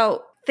 talking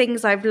about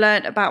things I've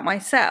learned about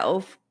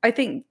myself, I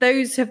think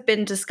those have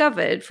been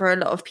discovered for a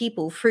lot of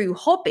people through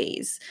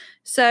hobbies.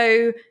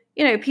 So,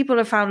 you know, people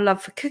have found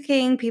love for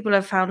cooking, people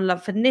have found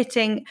love for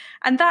knitting,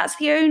 and that's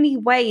the only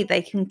way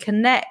they can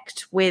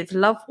connect with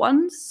loved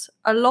ones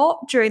a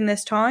lot during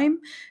this time.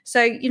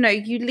 So, you know,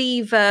 you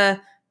leave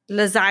a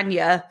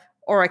lasagna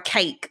or a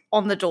cake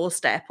on the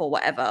doorstep or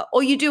whatever,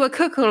 or you do a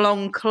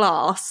cook-along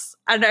class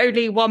and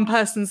only one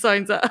person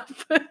signs up.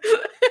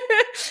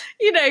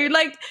 You know,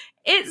 like,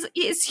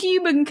 it's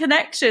human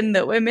connection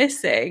that we're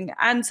missing.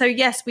 And so,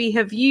 yes, we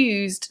have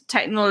used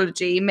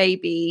technology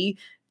maybe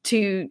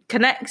to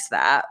connect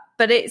that,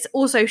 but it's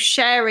also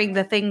sharing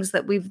the things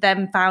that we've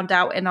then found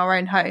out in our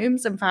own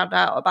homes and found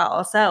out about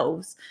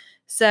ourselves.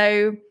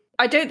 So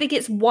I don't think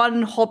it's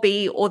one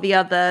hobby or the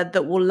other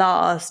that will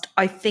last.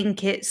 I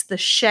think it's the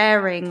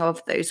sharing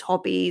of those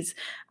hobbies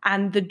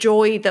and the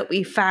joy that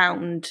we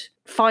found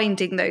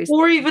finding those.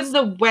 Or even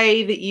the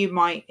way that you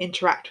might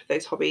interact with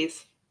those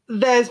hobbies.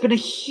 There's been a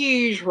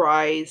huge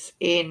rise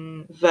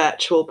in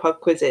virtual pub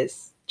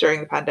quizzes during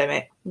the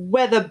pandemic.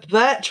 Whether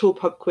virtual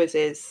pub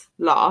quizzes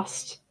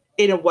last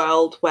in a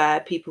world where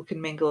people can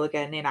mingle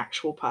again in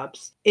actual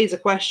pubs is a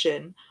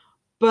question.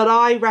 But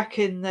I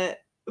reckon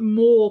that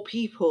more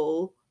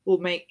people will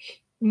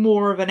make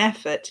more of an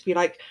effort to be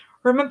like,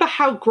 remember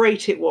how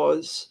great it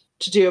was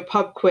to do a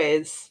pub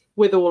quiz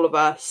with all of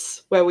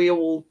us where we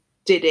all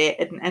did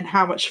it and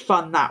how much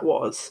fun that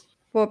was.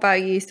 What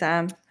about you,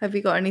 Sam? Have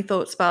you got any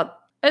thoughts about,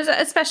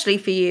 especially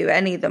for you,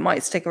 any that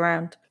might stick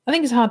around? I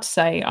think it's hard to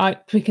say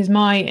because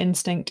my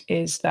instinct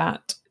is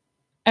that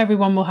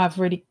everyone will have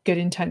really good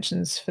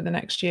intentions for the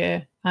next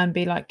year and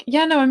be like,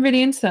 yeah, no, I'm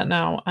really into that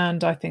now.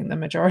 And I think the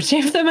majority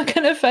of them are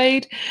going to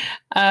fade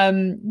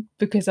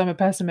because I'm a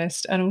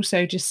pessimist. And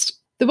also just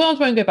the world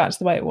won't go back to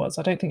the way it was.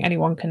 I don't think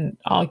anyone can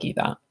argue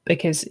that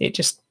because it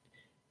just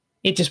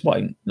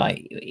won't.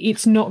 Like,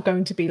 it's not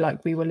going to be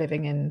like we were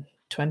living in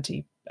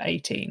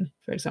 2018,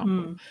 for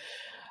example.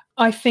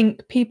 I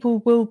think people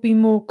will be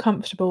more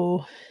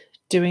comfortable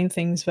doing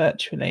things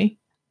virtually.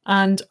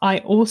 And I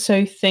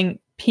also think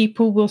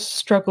people will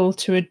struggle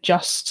to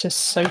adjust to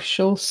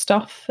social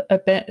stuff a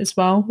bit as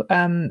well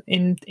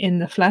in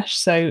the flesh.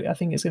 So I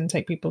think it's going to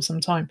take people some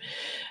time.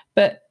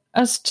 But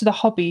as to the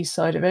hobbies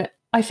side of it,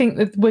 I think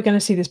that we're going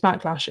to see this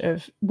backlash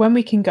of when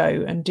we can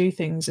go and do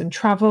things and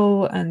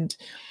travel and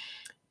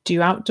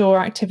do outdoor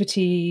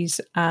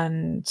activities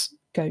and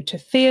go to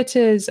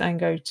theatres and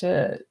go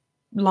to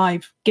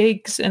live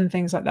gigs and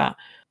things like that.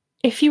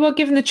 If you are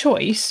given the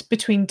choice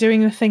between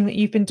doing the thing that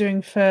you've been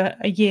doing for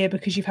a year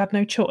because you've had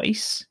no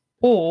choice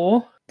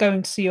or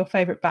going to see your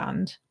favourite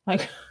band,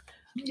 like,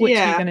 which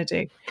are you going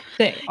to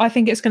do? I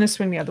think it's going to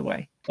swing the other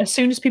way. As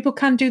soon as people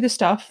can do the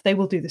stuff, they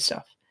will do the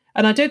stuff.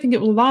 And I don't think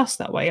it will last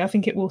that way. I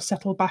think it will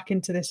settle back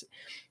into this.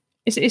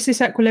 It's this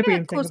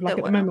equilibrium thing of like,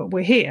 at the moment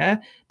we're here,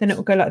 then it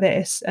will go like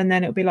this, and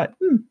then it'll be like,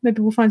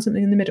 maybe we'll find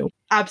something in the middle.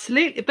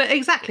 Absolutely. But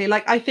exactly,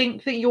 like, I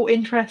think that your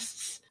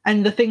interests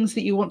and the things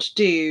that you want to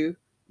do,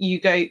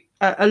 you go,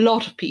 a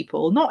lot of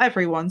people, not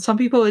everyone, some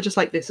people are just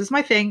like, this is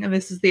my thing and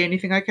this is the only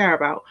thing I care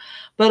about.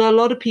 But a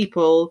lot of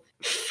people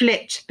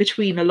flit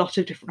between a lot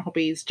of different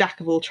hobbies, jack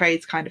of all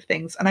trades kind of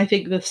things. And I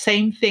think the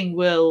same thing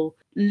will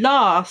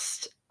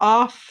last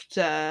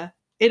after,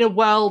 in a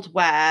world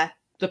where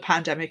the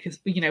pandemic is,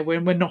 you know,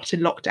 when we're not in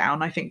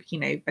lockdown. I think, you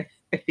know,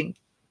 I think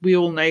we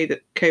all know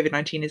that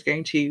COVID-19 is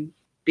going to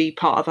be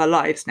part of our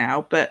lives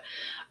now. But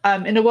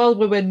in a world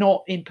where we're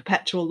not in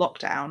perpetual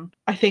lockdown,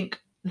 I think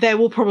there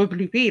will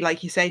probably be,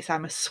 like you say,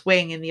 Sam, a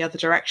swing in the other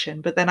direction.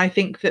 But then I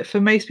think that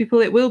for most people,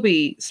 it will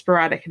be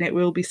sporadic and it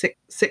will be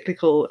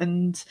cyclical,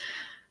 and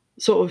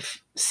sort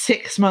of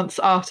 6 months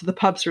after the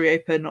pubs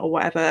reopen or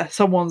whatever,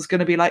 someone's going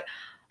to be like,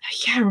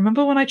 yeah,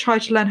 remember when I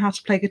tried to learn how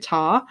to play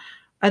guitar?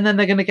 And then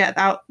they're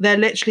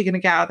literally going to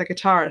get out their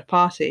guitar at a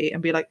party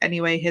and be like,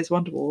 anyway, here's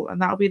Wonderwall.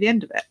 And that'll be the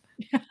end of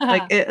it.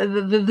 Like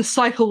the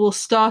cycle will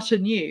start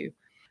anew.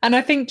 And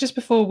I think just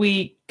before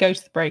we go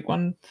to the break,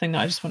 one thing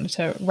that I just wanted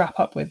to wrap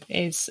up with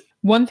is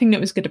one thing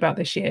that was good about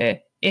this year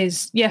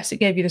is, yes, it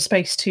gave you the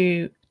space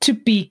to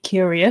be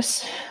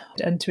curious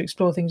and to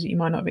explore things that you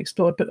might not have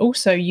explored, but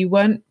also you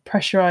weren't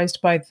pressurized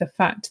by the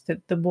fact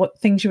that what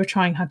things you were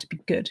trying had to be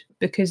good,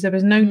 because there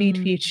was no need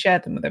for you to share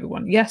them with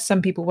everyone. Yes,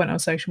 some people went on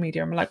social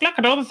media and were like, look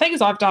at all the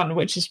things I've done,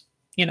 which is,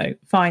 you know,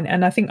 fine.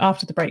 And I think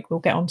after the break, we'll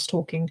get on to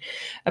talking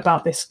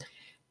about this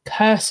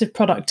curse of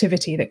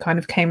productivity that kind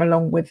of came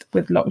along with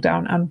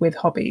lockdown and with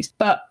hobbies.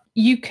 But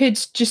you could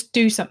just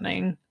do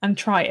something and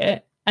try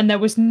it, and there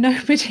was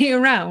nobody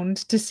around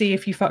to see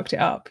if you fucked it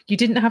up. You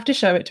didn't have to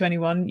show it to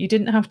anyone. You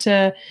didn't have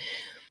to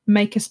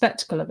make a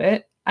spectacle of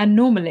it. And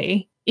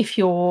normally, if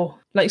you're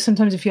like,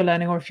 sometimes if you're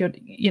learning, or if you're,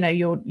 you know,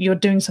 you're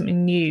doing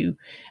something new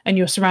and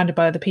you're surrounded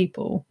by other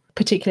people,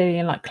 particularly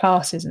in like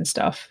classes and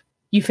stuff,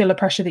 you feel a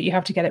pressure that you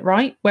have to get it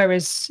right.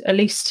 Whereas at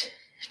least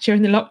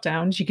during the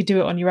lockdowns, you could do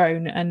it on your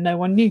own and no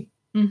one knew.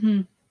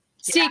 Mm-hmm.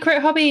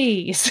 Secret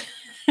hobbies.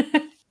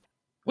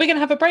 We're going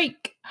to have a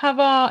break, have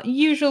our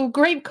usual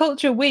grape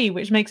culture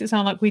which makes it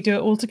sound like we do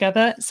it all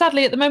together.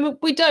 Sadly, at the moment,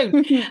 we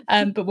don't.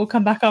 But we'll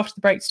come back after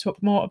the break to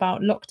talk more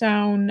about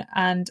lockdown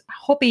and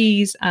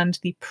hobbies and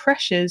the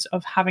pressures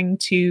of having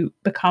to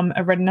become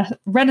a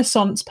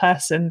Renaissance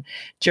person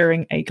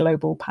during a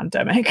global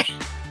pandemic.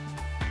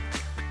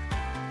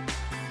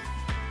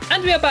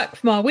 And we are back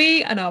from our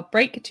and our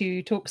break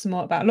to talk some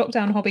more about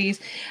lockdown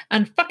hobbies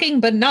and fucking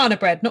banana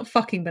bread. Not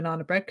fucking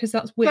banana bread, because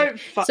that's weird.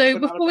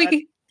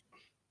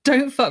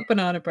 Don't fuck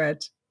banana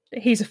bread.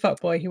 He's a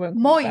fuckboy. He won't.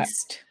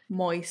 Moist.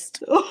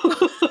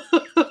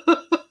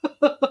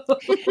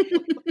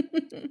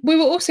 We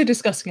were also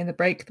discussing in the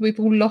break that we've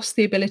all lost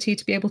the ability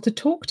to be able to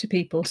talk to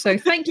people. So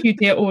thank you,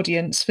 dear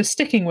audience, for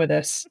sticking with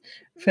us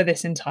for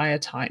this entire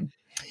time.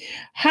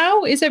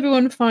 How is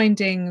everyone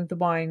finding the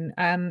wine?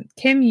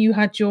 Kim, you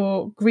had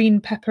your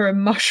green pepper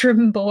and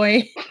mushroom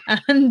boy.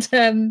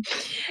 And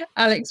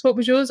Alex, what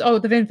was yours? Oh,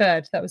 the Vin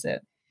Verde. That was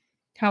it.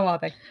 How are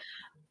they?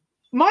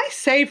 My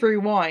savoury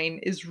wine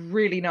is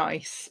really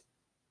nice.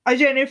 I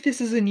don't know if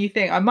this is a new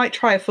thing. I might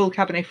try a full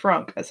Cabernet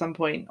Franc at some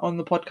point on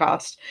the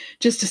podcast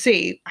just to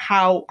see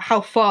how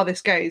far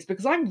this goes,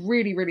 because I'm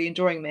really, really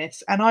enjoying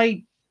this. And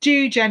I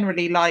do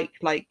generally like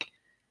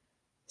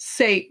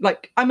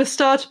I'm a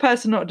starter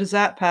person, not a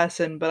dessert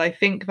person, but I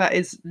think that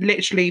is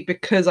literally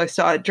because I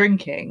started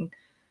drinking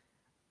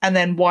and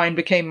then wine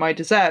became my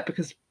dessert,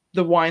 because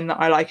the wine that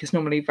I like is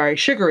normally very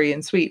sugary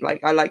and sweet.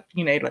 Like I like,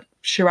 like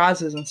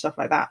Shirazes and stuff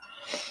like that.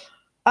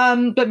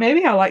 But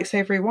maybe I like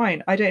savoury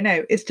wine. I don't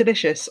know. It's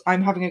delicious.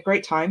 I'm having a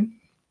great time.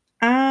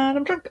 And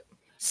I'm drunk.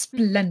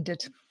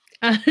 Splendid.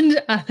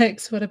 And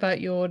Alex, what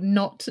about your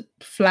not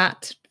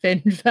flat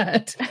Vin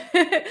Verde?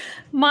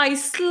 My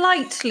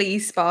slightly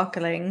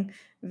sparkling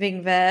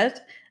Vin Verde.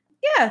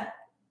 Yeah,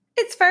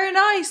 it's very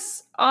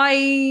nice.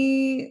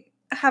 I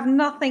have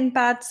nothing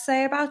bad to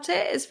say about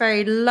it. It's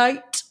very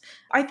light.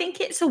 I think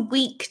it's a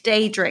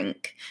weekday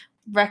drink.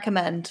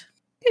 Recommend.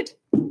 Good.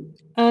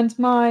 And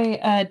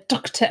my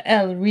Dr.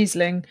 L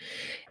Riesling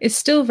is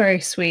still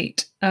very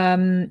sweet.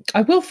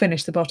 I will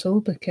finish the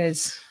bottle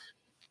because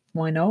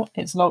why not?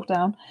 It's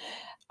lockdown.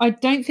 I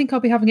don't think I'll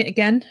be having it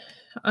again.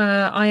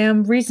 I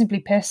am reasonably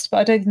pissed, but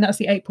I don't think that's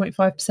the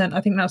 8.5%.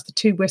 I think that's the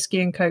 2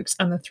 whiskey and cokes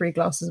and the 3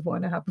 glasses of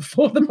wine I had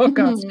before the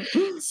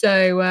podcast.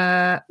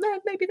 So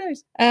maybe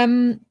those.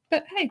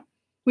 But hey,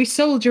 we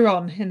soldier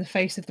on in the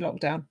face of the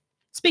lockdown.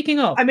 Speaking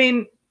of, I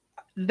mean,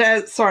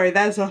 there's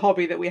a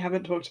hobby that we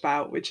haven't talked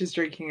about, which is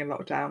drinking in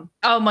lockdown.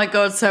 Oh my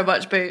god, so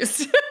much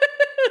booze.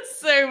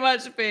 So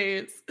much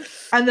booze.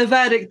 And the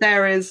verdict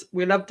there is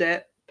we loved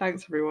it.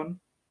 Thanks, everyone.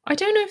 I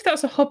don't know if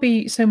that's a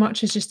hobby so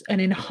much as just an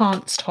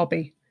enhanced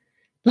hobby.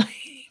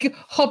 Like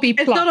hobby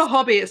plus. It's not a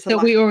hobby, it's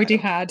that we already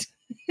had.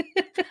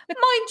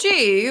 Mind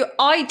you,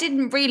 I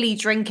didn't really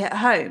drink at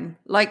home.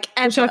 Like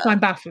ever. Which I find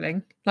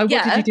baffling. Like,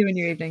 what did you do in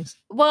your evenings?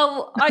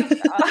 Well, I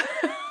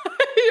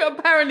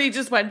apparently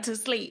just went to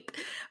sleep.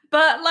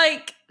 But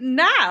like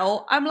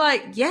now, I'm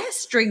like,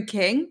 yes,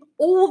 drinking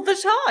all the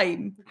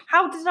time.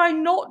 How did I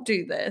not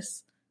do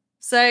this?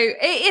 So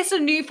it is a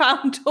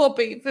newfound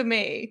hobby for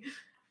me.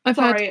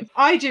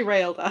 I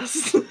derailed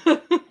us.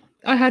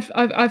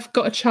 I've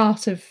got a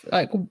chart of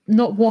like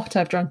not what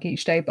I've drunk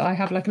each day, but I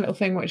have like a little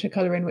thing which I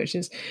colour in, which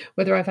is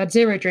whether I've had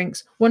 0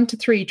 drinks, 1 to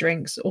 3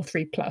 drinks, or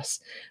 3+.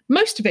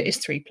 Most of it is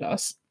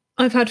 3+.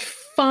 I've had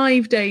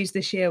 5 days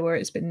this year where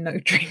it's been no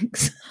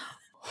drinks.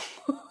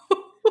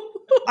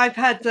 I've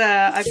had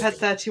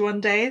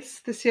 31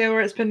 days this year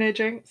where it's been no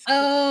drinks.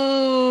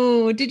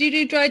 Oh, did you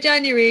do dry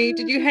January?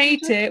 Did you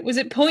hate it? Was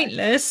it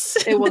pointless?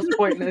 It was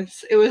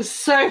pointless. It was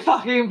so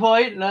fucking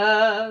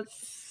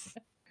pointless.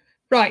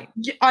 Right.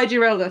 I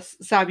derailed us.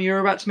 Sam, you were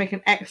about to make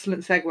an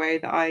excellent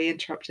segue that I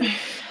interrupted.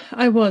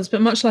 I was,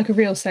 but much like a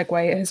real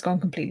segue, it has gone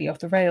completely off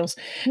the rails.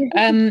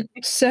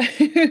 So,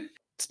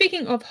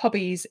 speaking of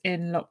hobbies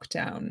in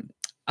lockdown,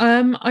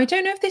 I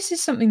don't know if this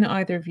is something that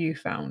either of you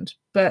found,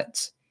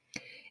 but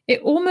it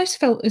almost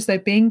felt as though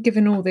being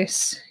given all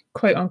this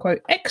quote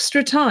unquote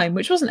extra time,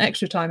 which wasn't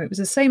extra time, it was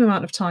the same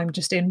amount of time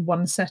just in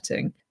one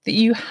setting, that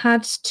you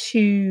had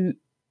to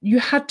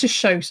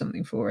show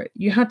something for it.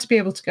 You had to be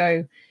able to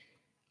go,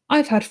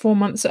 I've had 4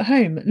 months at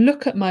home.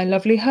 Look at my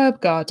lovely herb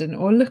garden,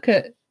 or look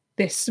at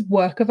this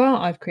work of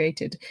art I've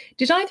created.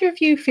 Did either of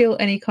you feel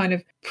any kind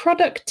of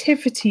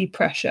productivity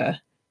pressure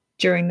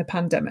during the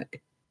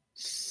pandemic?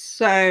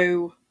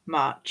 So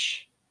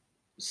much.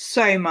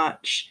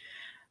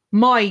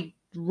 My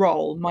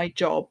role, my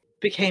job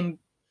became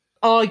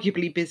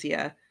arguably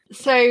busier.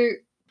 So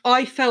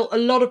I felt a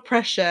lot of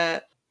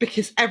pressure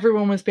because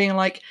everyone was being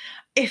like,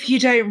 if you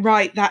don't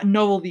write that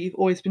novel that you've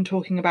always been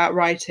talking about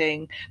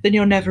writing, then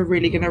you're never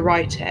really going to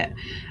write it.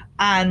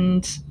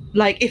 And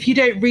like, if you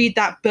don't read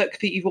that book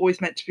that you've always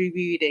meant to be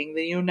reading,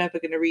 then you're never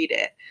going to read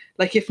it.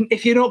 Like,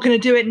 if you're not going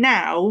to do it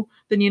now,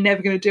 then you're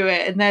never going to do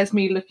it. And there's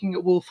me looking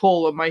at Wolf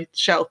Hall on my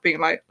shelf being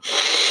like,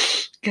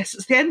 guess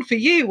it's the end for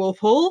you, Wolf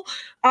Hall.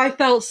 I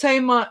felt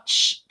so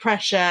much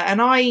pressure,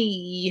 and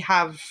I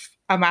have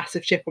a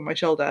massive chip on my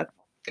shoulder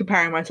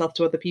comparing myself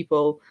to other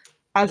people,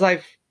 as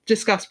I've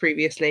discussed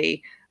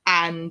previously,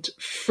 and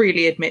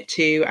freely admit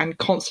to, and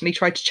constantly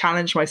try to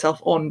challenge myself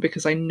on,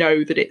 because I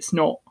know that it's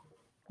not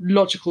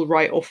logical,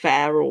 right, or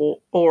fair, or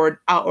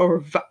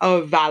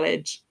a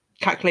valid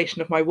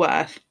calculation of my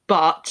worth.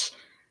 But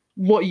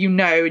what you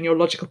know in your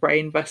logical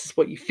brain versus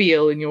what you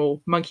feel in your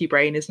monkey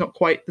brain is not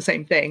quite the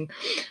same thing.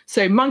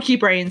 So monkey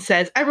brain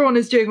says everyone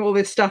is doing all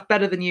this stuff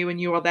better than you, and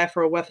you are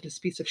therefore a worthless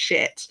piece of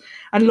shit.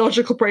 And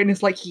logical brain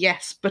is like,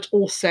 yes, but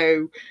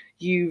also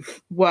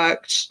you've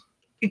worked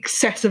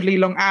excessively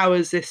long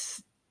hours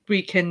this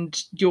week,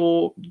 and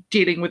you're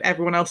dealing with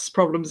everyone else's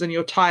problems, and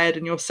you're tired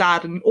and you're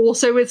sad, and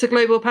also it's a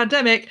global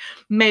pandemic.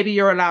 Maybe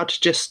you're allowed to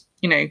just,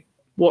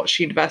 watch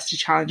University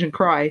Challenge and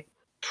cry.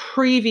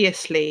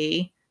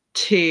 Previously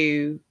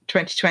to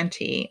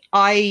 2020,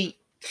 I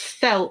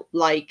felt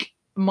like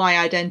my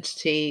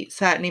identity,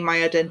 certainly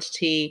my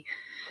identity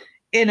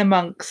in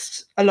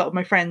amongst a lot of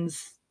my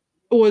friends,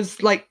 was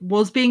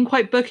being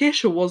quite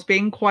bookish, or was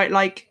being quite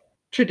like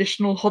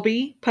traditional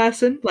hobby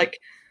person. Like,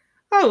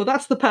 oh,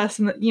 that's the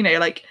person that,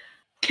 like,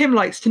 Kim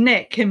likes to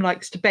knit, Kim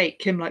likes to bake,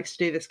 Kim likes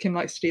to do this, Kim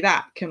likes to do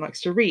that, Kim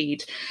likes to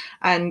read,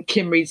 and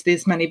Kim reads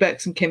these many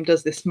books, and Kim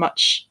does this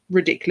much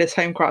ridiculous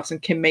home crafts,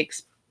 and Kim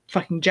makes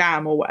fucking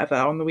jam or whatever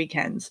on the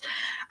weekends.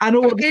 And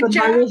all of a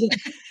sudden I wasn't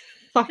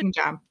fucking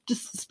jam,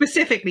 just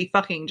specifically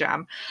fucking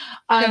jam.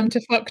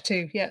 To fuck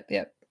to, yep.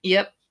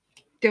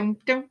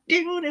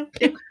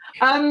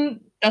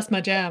 That's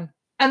my jam.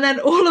 And then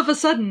all of a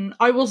sudden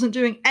I wasn't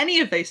doing any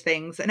of those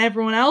things, and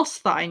everyone else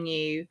that I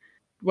knew,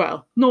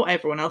 well, not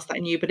everyone else that I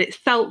knew, but it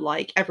felt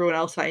like everyone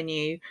else that I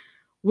knew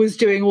was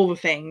doing all the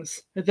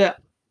things that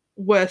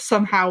were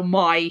somehow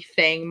my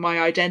thing, my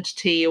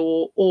identity,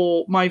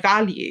 or my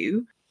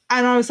value.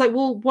 And I was like,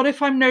 well, what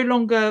if I no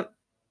longer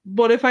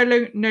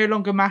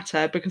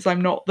matter, because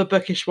I'm not the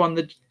bookish one,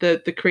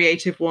 the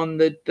creative one,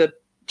 the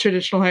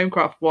traditional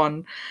homecraft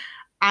one,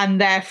 and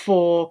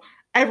therefore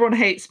everyone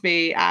hates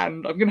me,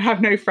 and I'm going to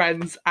have no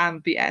friends,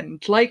 and the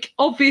end. Like,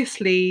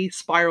 obviously,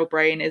 spiral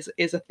brain is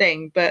a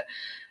thing, but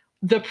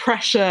the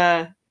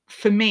pressure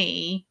for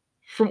me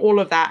from all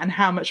of that, and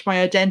how much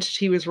my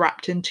identity was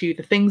wrapped into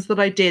the things that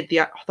I did,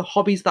 the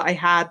hobbies that I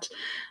had,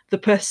 the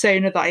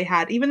persona that I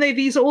had, even though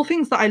these are all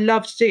things that I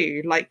love to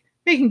do, like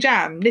making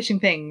jam, knitting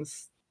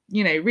things,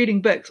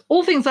 reading books,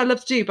 all things I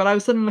love to do. But I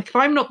was suddenly like, if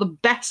I'm not the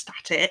best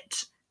at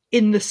it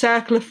in the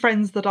circle of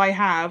friends that I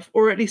have,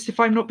 or at least if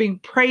I'm not being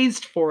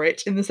praised for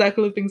it in the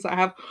circle of things that I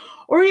have,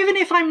 or even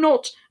if I'm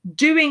not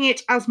doing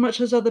it as much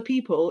as other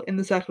people in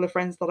the circle of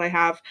friends that I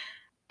have,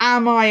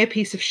 am I a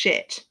piece of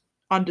shit,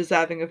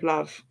 undeserving of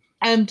love?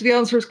 And the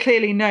answer is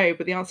clearly no,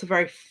 but the answer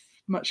very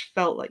much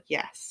felt like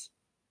yes.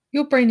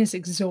 Your brain is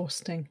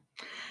exhausting.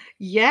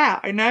 Yeah,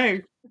 I know.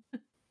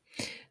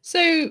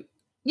 So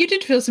you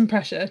did feel some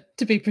pressure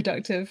to be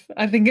productive.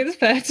 I think it's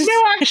fair to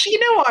No, actually, you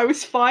know what? I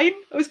was fine.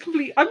 I was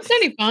completely... I'm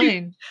totally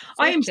fine.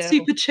 I am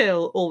super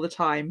chill all the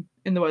time,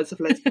 in the words of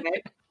Leslie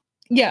Knope.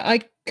 Yeah, I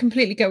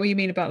completely get what you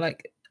mean about,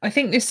 like, I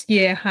think this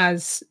year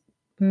has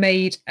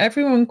made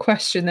everyone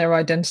question their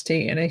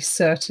identity in a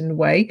certain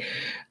way.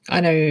 I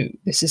know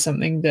this is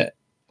something that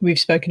we've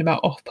spoken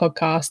about off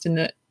podcast, and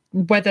that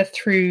whether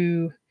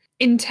through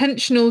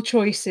intentional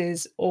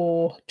choices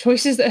or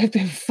choices that have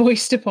been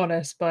foisted upon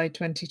us by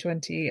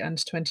 2020 and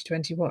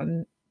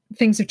 2021,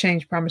 things have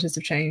changed, parameters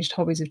have changed,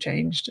 hobbies have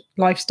changed,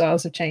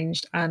 lifestyles have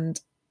changed,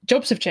 and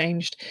jobs have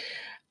changed.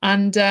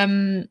 And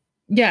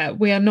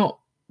we are not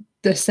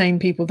the same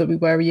people that we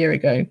were a year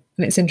ago.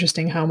 And it's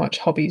interesting how much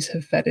hobbies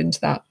have fed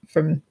into that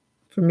from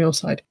your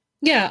side.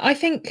 Yeah, I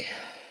think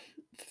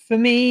for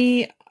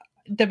me,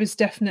 there was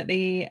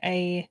definitely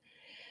a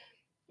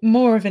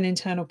more of an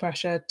internal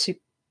pressure to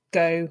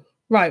go,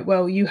 right,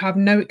 well, you have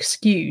no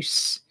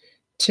excuse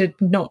to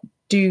not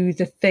do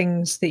the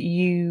things that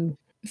you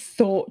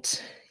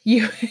thought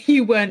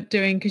you weren't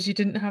doing because you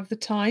didn't have the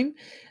time.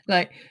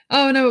 Like,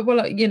 oh no,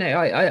 well,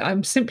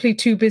 I'm simply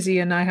too busy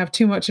and I have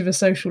too much of a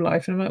social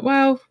life. And I'm like,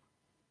 well,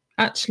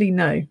 actually,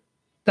 no,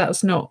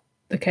 that's not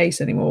the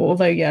case anymore.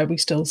 Although, yeah, we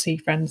still see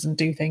friends and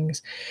do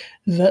things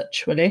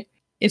virtually.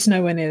 It's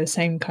nowhere near the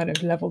same kind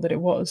of level that it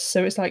was.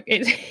 So it's like,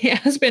 it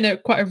has been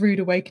quite a rude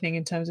awakening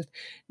in terms of,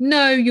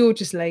 no, you're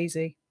just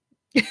lazy.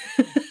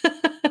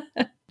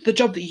 The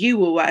job that you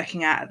were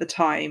working at the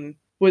time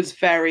was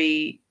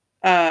very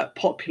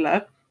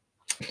popular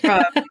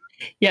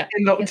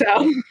in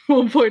lockdown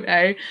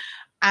 1.0.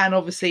 And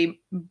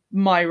obviously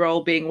my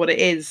role being what it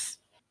is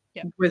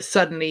was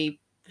suddenly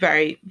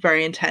very,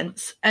 very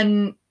intense.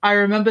 And I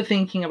remember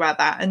thinking about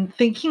that and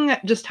thinking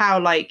just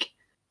how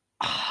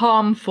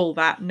harmful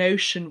that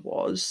notion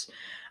was.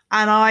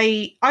 And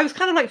I was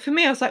kind of like, for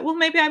me, I was like, well,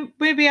 maybe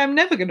I'm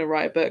never going to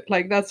write a book.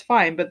 Like, that's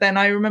fine. But then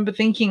I remember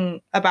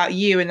thinking about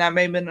you in that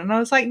moment, and I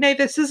was like, no,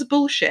 this is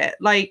bullshit.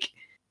 Like,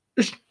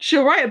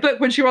 she'll write a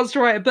book when she wants to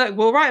write a book.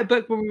 We'll write a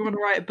book when we want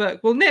to write a book.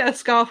 We'll knit a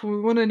scarf when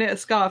we want to knit a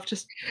scarf.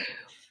 Just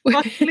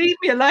leave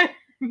me alone.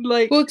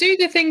 Like, we'll do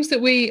the things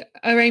that we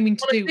are aiming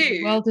to Wanna do when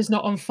the world is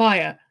not on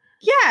fire.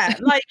 yeah,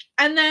 like,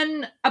 and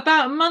then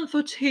about a month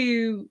or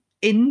two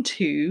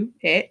into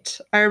it,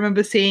 I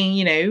remember seeing,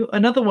 you know,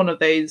 another one of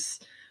those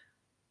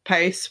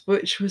posts,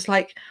 which was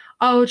like,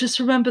 oh, just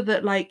remember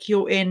that, like,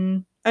 you're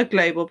in a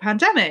global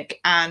pandemic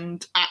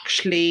and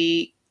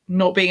actually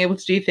not being able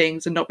to do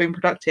things and not being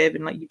productive,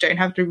 and like, you don't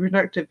have to be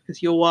productive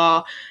because you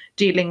are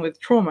dealing with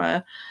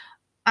trauma.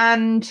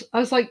 And I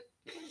was like,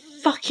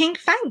 fucking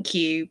thank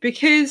you,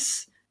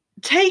 because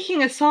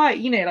taking aside,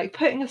 you know, like,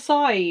 putting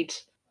aside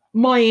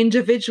my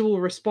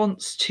individual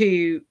response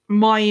to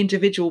my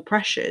individual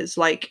pressures,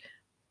 like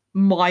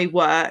my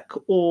work,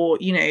 or,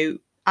 you know,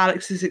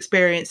 Alex's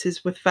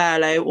experiences with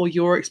furlough, or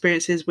your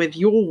experiences with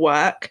your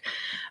work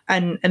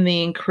and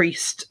the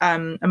increased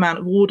amount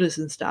of orders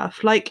and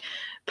stuff, like,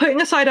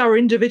 putting aside our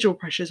individual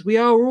pressures, we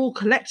are all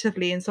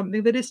collectively in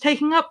something that is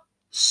taking up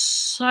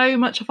so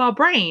much of our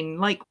brain.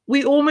 Like,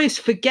 we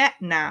almost forget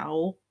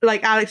now,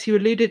 like, Alex, you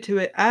alluded to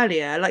it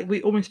earlier, like,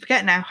 we almost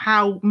forget now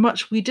how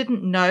much we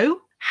didn't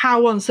know,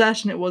 how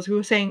uncertain it was. We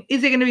were saying,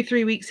 is it going to be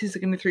 3 weeks? Is it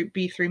going to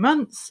be 3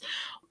 months?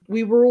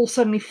 We were all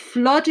suddenly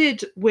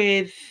flooded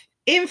with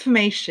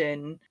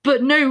information,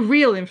 but no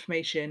real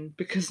information,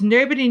 because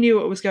nobody knew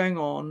what was going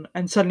on.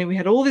 And suddenly we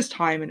had all this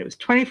time, and it was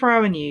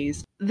 24-hour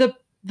news.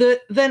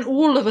 Then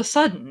all of a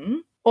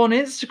sudden, on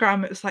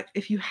Instagram, it was like,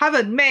 if you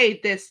haven't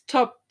made this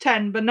top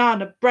 10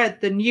 banana bread,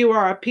 then you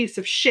are a piece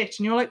of shit.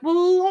 And you're like, well,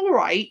 all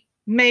right.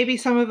 Maybe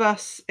some of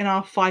us in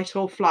our fight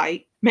or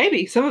flight,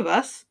 maybe some of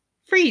us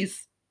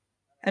freeze.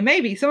 And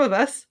maybe some of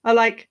us are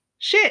like,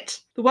 shit,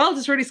 the world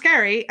is really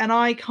scary and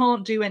I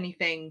can't do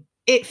anything.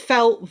 It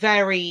felt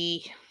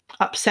very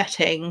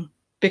upsetting,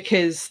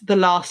 because the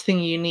last thing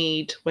you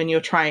need when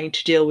you're trying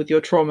to deal with your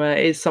trauma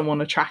is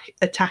someone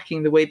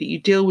attacking the way that you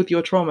deal with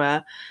your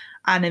trauma,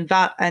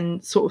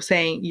 and sort of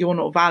saying you're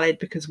not valid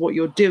because what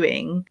you're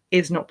doing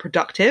is not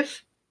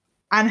productive,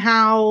 and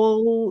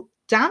how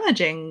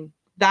damaging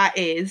that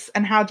is,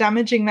 and how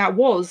damaging that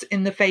was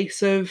in the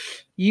face of,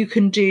 you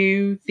can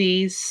do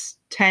these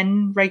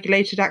 10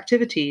 regulated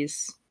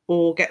activities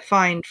or get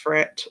fined for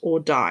it or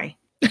die.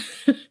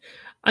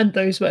 And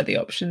those were the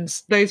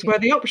options. Those were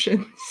the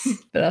options.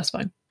 But that's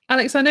fine.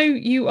 Alex, I know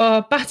you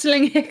are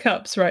battling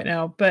hiccups right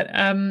now, but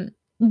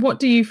what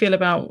do you feel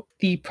about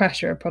the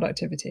pressure of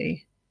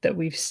productivity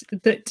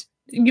that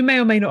you may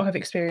or may not have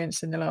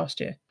experienced in the last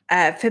year?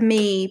 For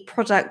me,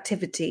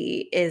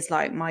 productivity is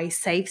like my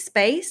safe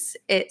space.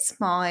 It's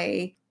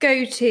my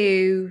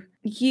go-to.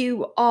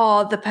 You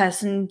are the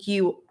person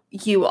you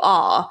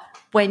are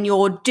when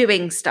you're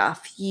doing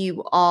stuff.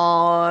 You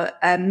are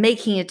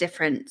making a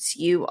difference.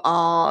 You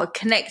are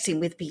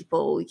connecting with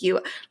people. You,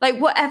 like,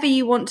 whatever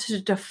you want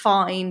to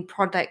define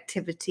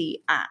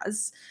productivity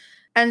as.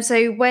 And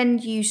so when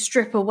you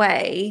strip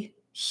away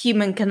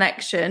human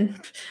connection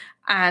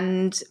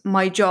and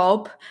my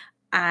job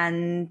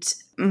and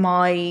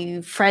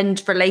my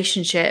friend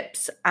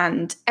relationships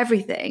and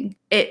everything,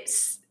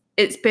 it's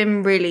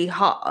been really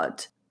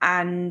hard.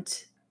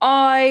 And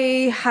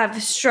I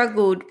have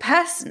struggled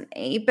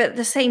personally, but at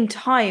the same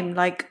time,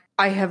 like,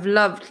 I have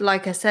loved,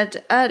 like I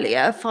said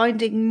earlier,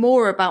 finding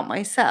more about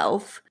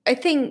myself. I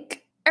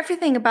think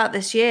everything about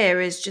this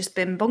year has just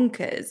been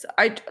bonkers.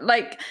 I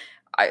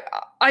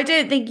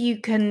don't think you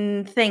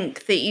can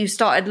think that you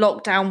started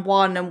lockdown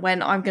 1 and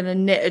went, I'm going to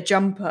knit a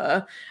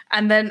jumper,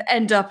 and then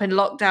end up in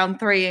lockdown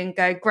 3 and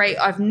go, great,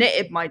 I've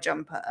knitted my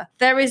jumper.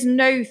 There is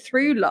no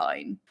through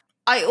line.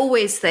 I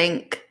always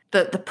think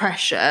that the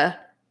pressure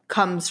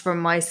comes from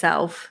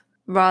myself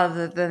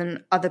rather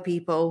than other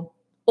people.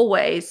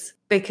 Always.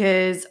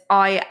 Because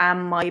I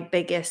am my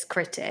biggest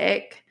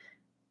critic.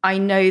 I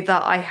know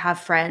that I have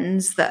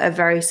friends that are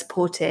very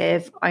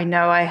supportive. I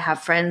know I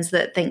have friends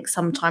that think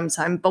sometimes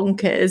I'm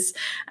bonkers,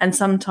 and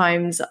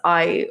sometimes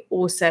I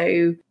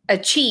also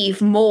achieve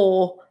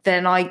more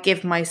than I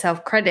give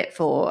myself credit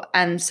for.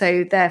 And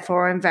so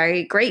therefore I'm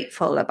very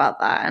grateful about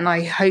that. And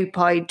I hope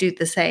I do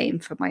the same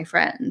for my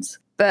friends.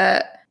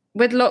 But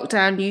with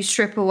lockdown, you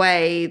strip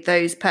away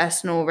those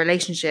personal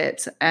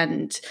relationships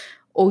and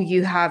all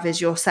you have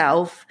is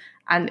yourself.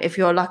 And if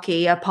you're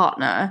lucky, a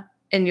partner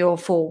in your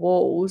 4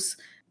 walls.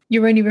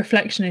 Your only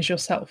reflection is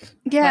yourself.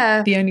 Yeah.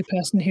 Like, the only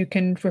person who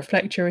can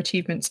reflect your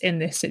achievements in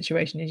this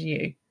situation is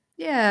you.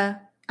 Yeah.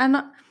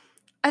 And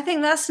I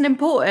think that's an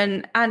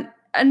important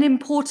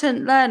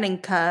learning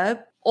curve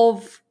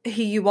of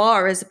who you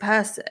are as a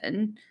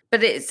person.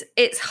 But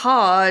it's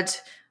hard,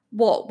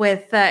 what, we're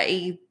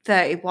 30,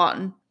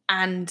 31,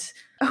 and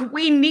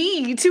we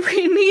need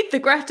the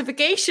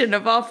gratification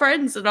of our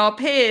friends and our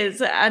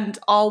peers and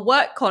our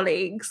work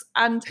colleagues,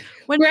 and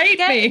we're not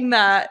getting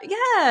that.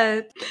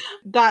 Yeah,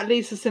 that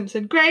Lisa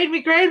Simpson, grade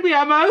me,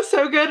 I'm oh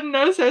so good and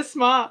oh so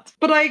smart.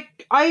 But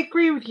I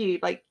agree with you.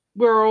 Like,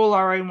 we're all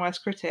our own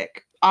worst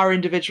critic. Our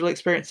individual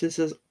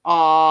experiences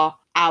are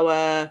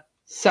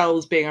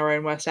ourselves being our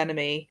own worst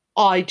enemy.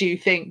 I do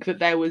think that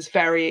there was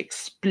very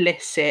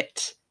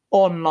explicit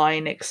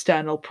online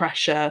external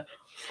pressure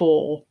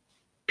for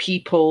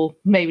people,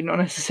 maybe not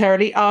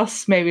necessarily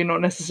us, maybe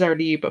not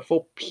necessarily you, but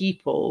for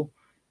people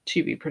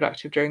to be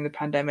productive during the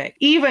pandemic,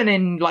 even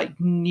in like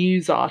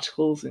news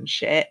articles and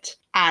shit.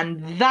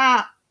 And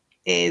that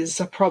is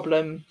a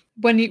problem.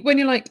 When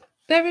you're like,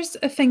 there is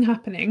a thing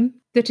happening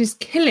that is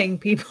killing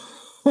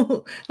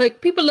people,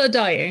 like people are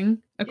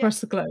dying across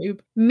the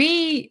globe.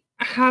 Me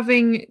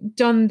having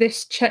done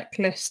this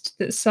checklist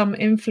that some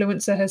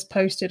influencer has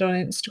posted on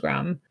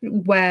Instagram,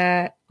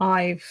 where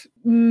I've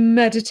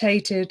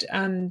meditated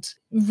and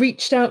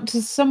reached out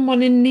to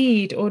someone in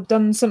need or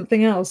done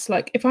something else,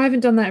 like if I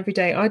haven't done that every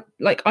day,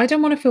 I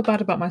don't want to feel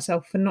bad about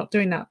myself for not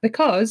doing that,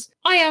 because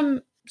I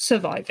am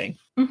surviving.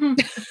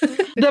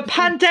 The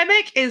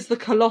pandemic is the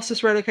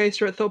Colossus roller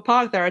coaster at Thorpe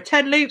Park. There are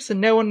 10 loops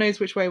and no one knows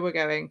which way we're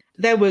going.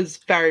 There was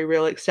very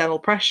real external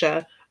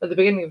pressure at the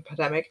beginning of the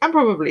pandemic, and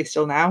probably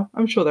still now.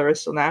 I'm sure there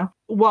is still now,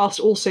 whilst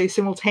also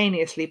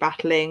simultaneously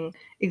battling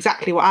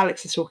exactly what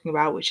Alex is talking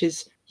about, which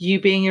is you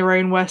being your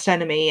own worst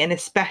enemy, and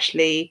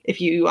especially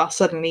if you are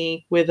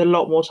suddenly with a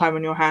lot more time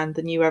on your hand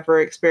than you ever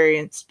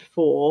experienced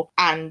before,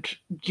 and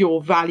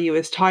your value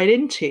is tied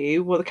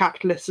into what the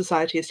capitalist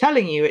society is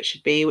telling you it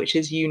should be, which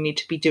is you need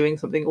to be doing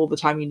something all the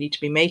time, you need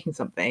to be making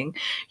something,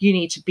 you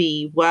need to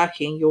be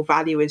working, your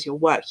value is your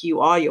work,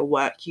 you are your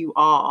work, you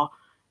are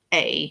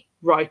a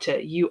writer,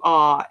 you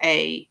are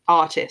a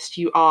artist,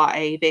 you are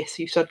a this,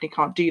 you suddenly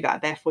can't do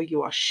that, therefore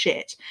you are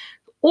shit.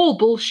 All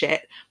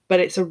bullshit, but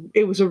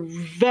it was a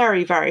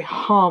very, very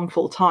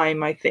harmful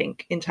time, I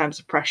think, in terms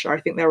of pressure. I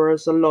think there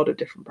was a lot of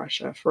different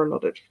pressure for a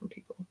lot of different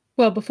people.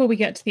 Well, before we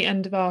get to the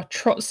end of our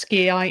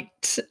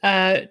Trotskyite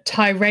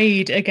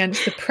tirade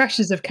against the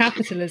pressures of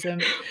capitalism,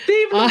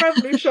 Vive la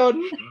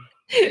Revolution!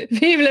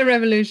 Vive la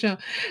Revolution!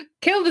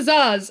 Kill the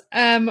Tsars!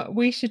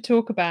 We should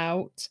talk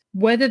about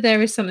whether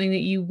there is something that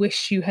you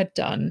wish you had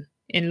done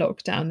in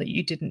lockdown that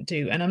you didn't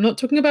do. And I'm not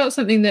talking about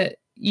something that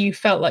you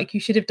felt like you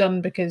should have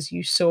done because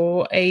you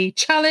saw a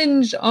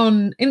challenge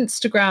on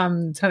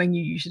Instagram telling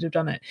you should have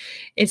done it.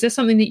 Is there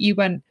something that you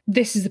went,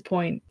 this is the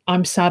point,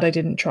 I'm sad I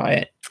didn't try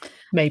it?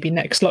 Maybe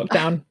next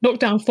lockdown.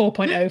 Lockdown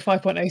 4.0,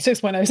 5.0,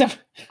 6.0, 7.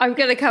 I'm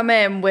going to come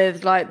in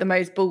with like the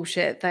most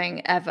bullshit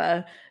thing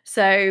ever.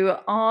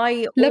 So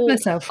I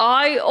myself.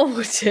 I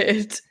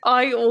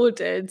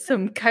ordered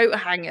some coat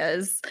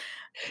hangers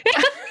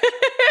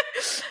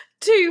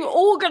to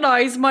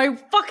organise my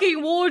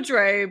fucking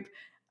wardrobe.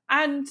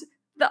 And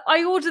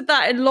I ordered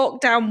that in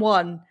lockdown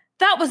 1.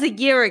 That was a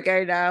year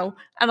ago now,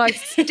 and I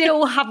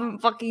still haven't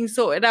fucking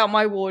sorted out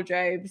my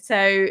wardrobe.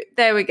 So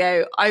there we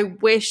go. I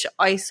wish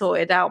I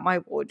sorted out my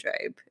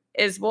wardrobe,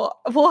 is what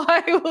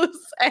I will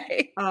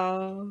say.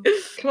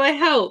 Can I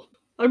help?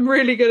 I'm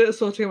really good at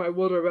sorting out my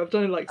wardrobe. I've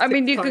done it like 6 I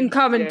mean, you can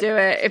come and do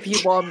it if you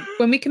want.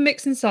 When we can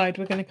mix inside,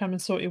 we're going to come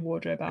and sort your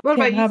wardrobe out. What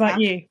about How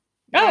about you?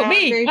 Oh,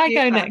 me! I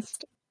go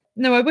next.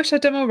 No, I wish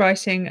I'd done more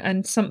writing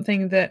and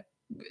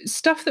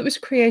stuff that was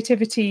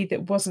creativity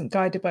that wasn't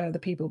guided by other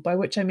people, by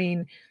which I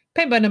mean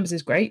paint by numbers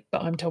is great,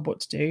 but I'm told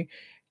what to do.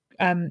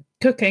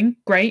 Cooking,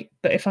 great,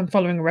 but if I'm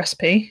following a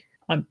recipe,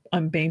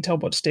 I'm being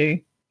told what to do.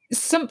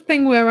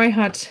 Something where I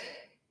had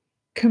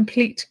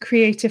complete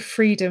creative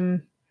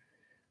freedom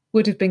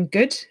would have been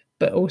good,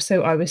 but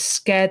also I was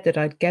scared that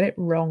I'd get it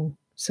wrong,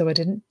 so I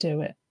didn't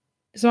do it.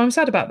 So I'm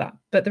sad about that,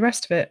 but the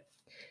rest of it,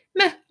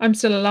 meh, I'm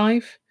still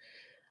alive.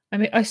 I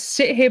mean, I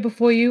sit here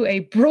before you a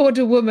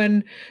broader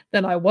woman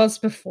than I was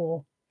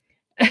before.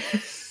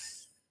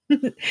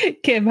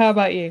 Kim, how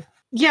about you?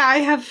 Yeah, I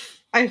have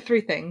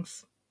 3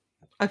 things.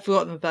 I've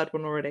forgotten the third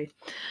one already.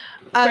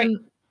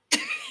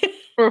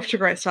 We're off to a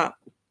great start.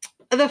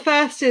 The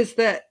first is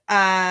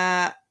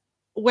that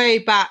way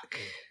back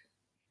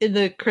in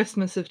the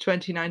Christmas of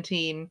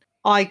 2019,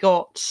 I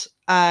got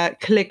a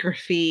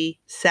calligraphy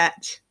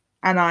set,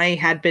 and I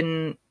had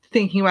been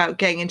thinking about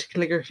getting into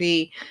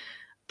calligraphy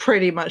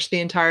pretty much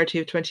the entirety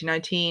of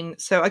 2019.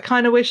 So I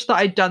kind of wish that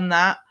I'd done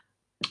that.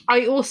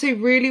 I also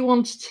really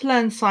wanted to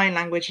learn sign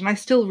language, and I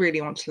still really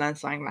want to learn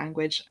sign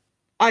language.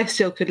 I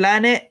still could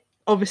learn it,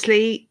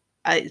 obviously.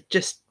 I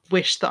just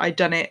wish that I'd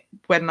done it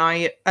when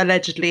I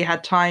allegedly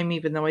had time,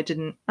 even though I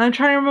didn't. I'm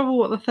trying to remember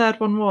what the third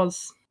one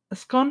was.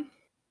 It's gone.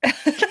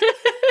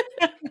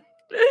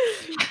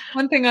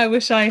 One thing I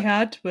wish I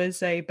had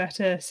was a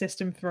better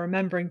system for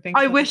remembering things.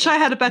 I wish I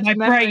had a better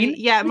memory. Brain.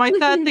 Yeah, my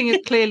third thing is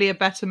clearly a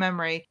better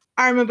memory.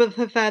 I remember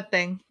the third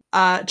thing.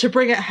 To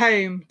bring it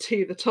home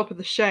to the top of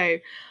the show,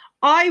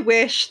 I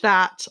wish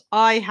that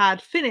I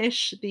had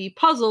finished the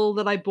puzzle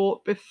that I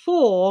bought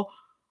before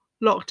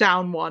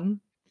lockdown 1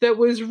 that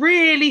was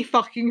really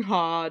fucking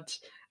hard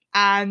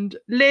and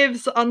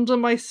lives under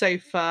my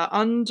sofa,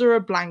 under a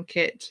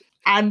blanket,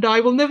 and I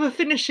will never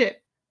finish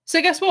it.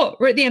 So guess what?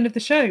 We're at the end of the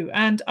show,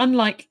 and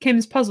unlike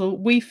Kim's puzzle,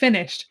 we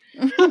finished.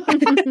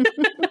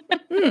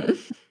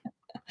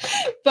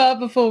 But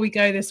before we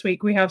go this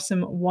week, we have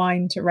some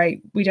wine to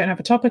rate. We don't have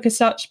a topic as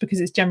such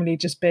because it's generally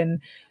just been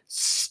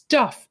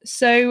stuff.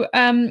 So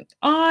I'm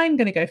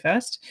going to go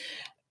first.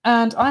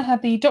 And I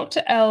had the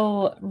Dr.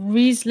 L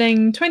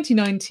Riesling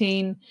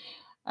 2019,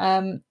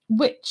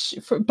 which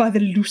by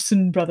the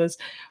Lucen brothers,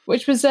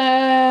 which was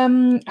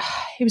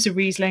it was a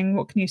Riesling.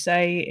 What can you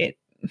say?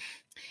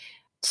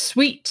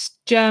 Sweet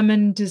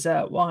German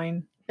dessert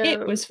wine.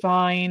 It was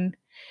fine.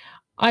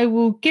 I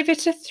will give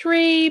it a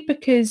 3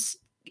 because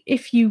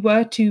if you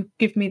were to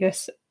give me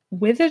this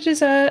with a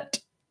dessert,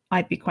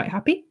 I'd be quite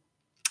happy.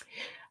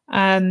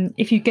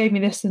 If you gave me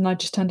this and I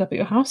just turned up at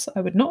your house,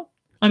 I would not.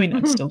 I mean,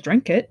 I'd still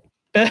drink it.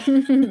 But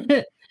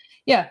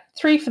yeah,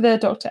 3 for the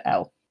Dr.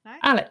 L. Nice.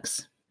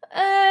 Alex.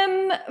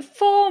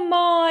 For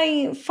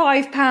my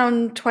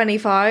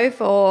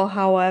 £5.25 or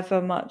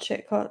however much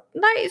it cost,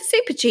 no, it's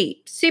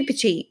super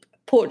cheap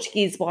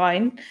Portuguese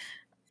wine.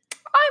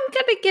 I'm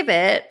gonna give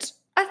it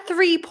a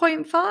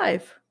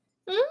 3.5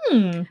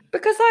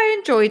 because I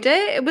enjoyed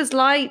it. It was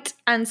light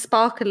and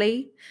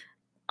sparkly.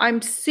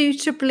 I'm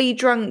suitably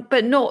drunk,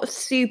 but not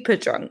super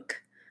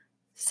drunk.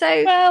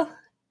 So, Well,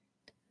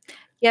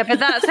 yeah, but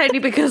that's only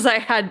because I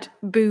had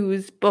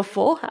booze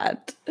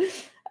beforehand.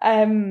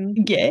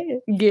 yeah.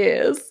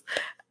 Yes.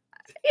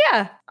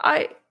 Yeah,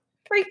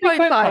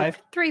 3.5.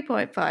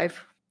 3.5.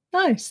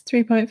 Nice.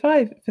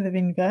 3.5 for the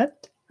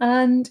vinaigrette.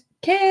 And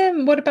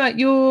Kim, what about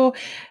your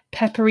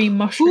peppery,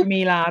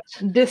 mushroomy lad?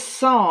 This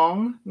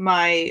song,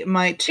 my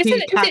two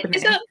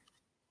cabinet.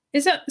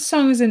 Is that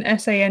song as in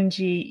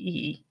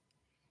SANGE?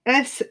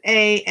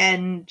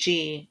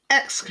 SANG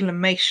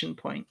exclamation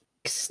point.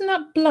 Isn't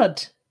that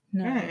blood?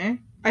 No.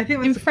 I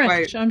think that's In a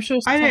French, quote. I'm sure.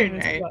 I don't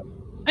sometimes know. it's blood.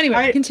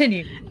 Anyway,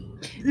 continue.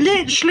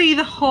 Literally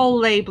the whole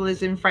label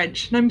is in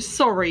French, and I'm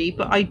sorry,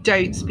 but I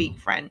don't speak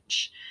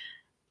French.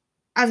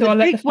 And So I'll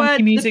let the the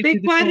funky music do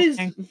big the word is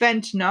talking.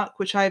 Ventnac,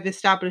 which I've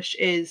established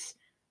is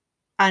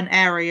an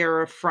area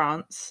of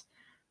France.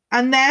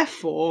 And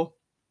therefore,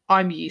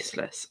 I'm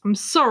useless. I'm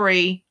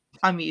sorry,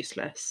 I'm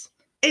useless.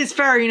 It's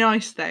very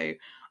nice, though.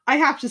 I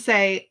have to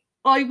say,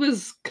 I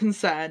was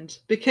concerned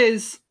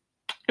because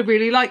I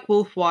really like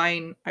Wolf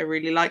Wine. I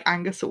really like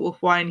Angus at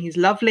Wolf Wine. He's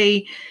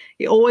lovely.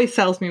 He always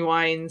sells me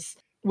wines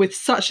with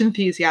such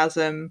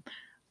enthusiasm.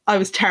 I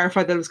was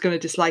terrified that I was going to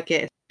dislike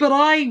it. But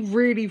I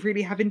really,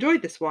 really have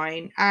enjoyed this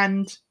wine.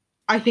 And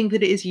I think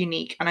that it is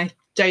unique. And I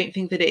don't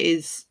think that it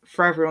is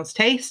for everyone's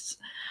tastes.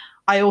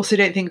 I also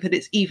don't think that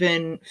it's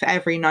even for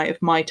every night of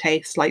my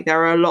taste. Like,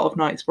 there are a lot of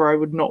nights where I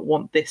would not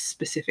want this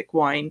specific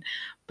wine.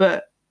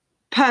 But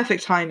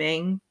perfect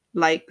timing.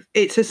 Like,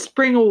 it's a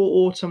spring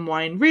or autumn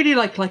wine. Really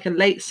like a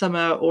late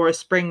summer or a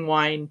spring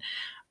wine.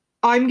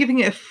 I'm giving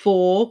it a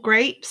 4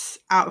 grapes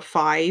out of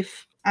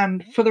 5.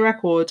 And for the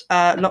record,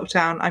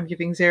 lockdown, I'm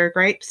giving 0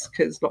 grapes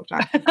because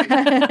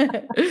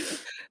lockdown.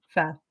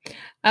 Fair.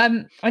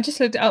 I just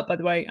looked it up, by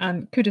the way,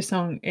 and coup de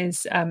sang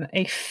is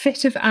a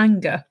fit of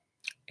anger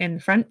in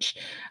French,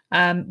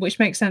 which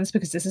makes sense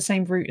because it's the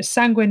same root as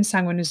sanguine.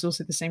 Sanguine is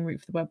also the same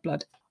root for the word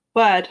blood.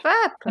 Word.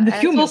 And the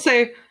It's human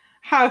also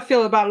how I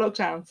feel about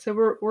lockdown. So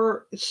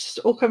we're it just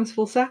all comes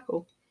full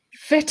circle.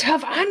 fit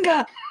of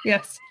anger.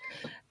 Yes.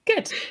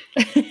 Good.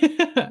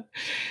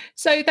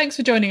 So thanks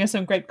for joining us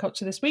on Grape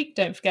Culture this week.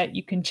 Don't forget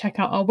you can check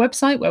out our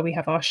website where we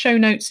have our show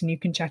notes and you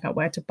can check out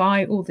where to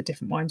buy all the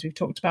different wines we've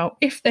talked about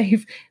if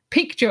they've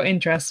piqued your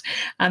interest.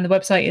 And the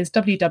website is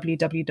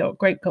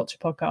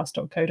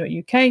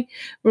www.grapeculturepodcast.co.uk.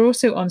 We're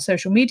also on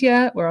social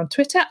media. We're on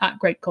Twitter at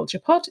Grape Culture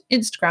Pod,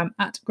 Instagram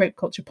at Grape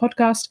Culture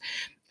Podcast.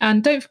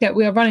 And don't forget,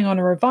 we are running on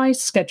a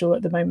revised schedule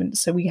at the moment.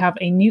 So we have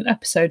a new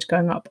episode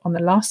going up on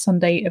the last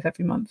Sunday of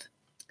every month.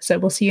 So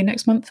we'll see you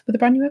next month with a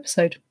brand new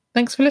episode.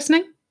 Thanks for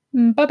listening.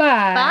 Bye-bye.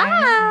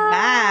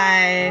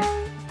 Bye.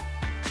 Bye.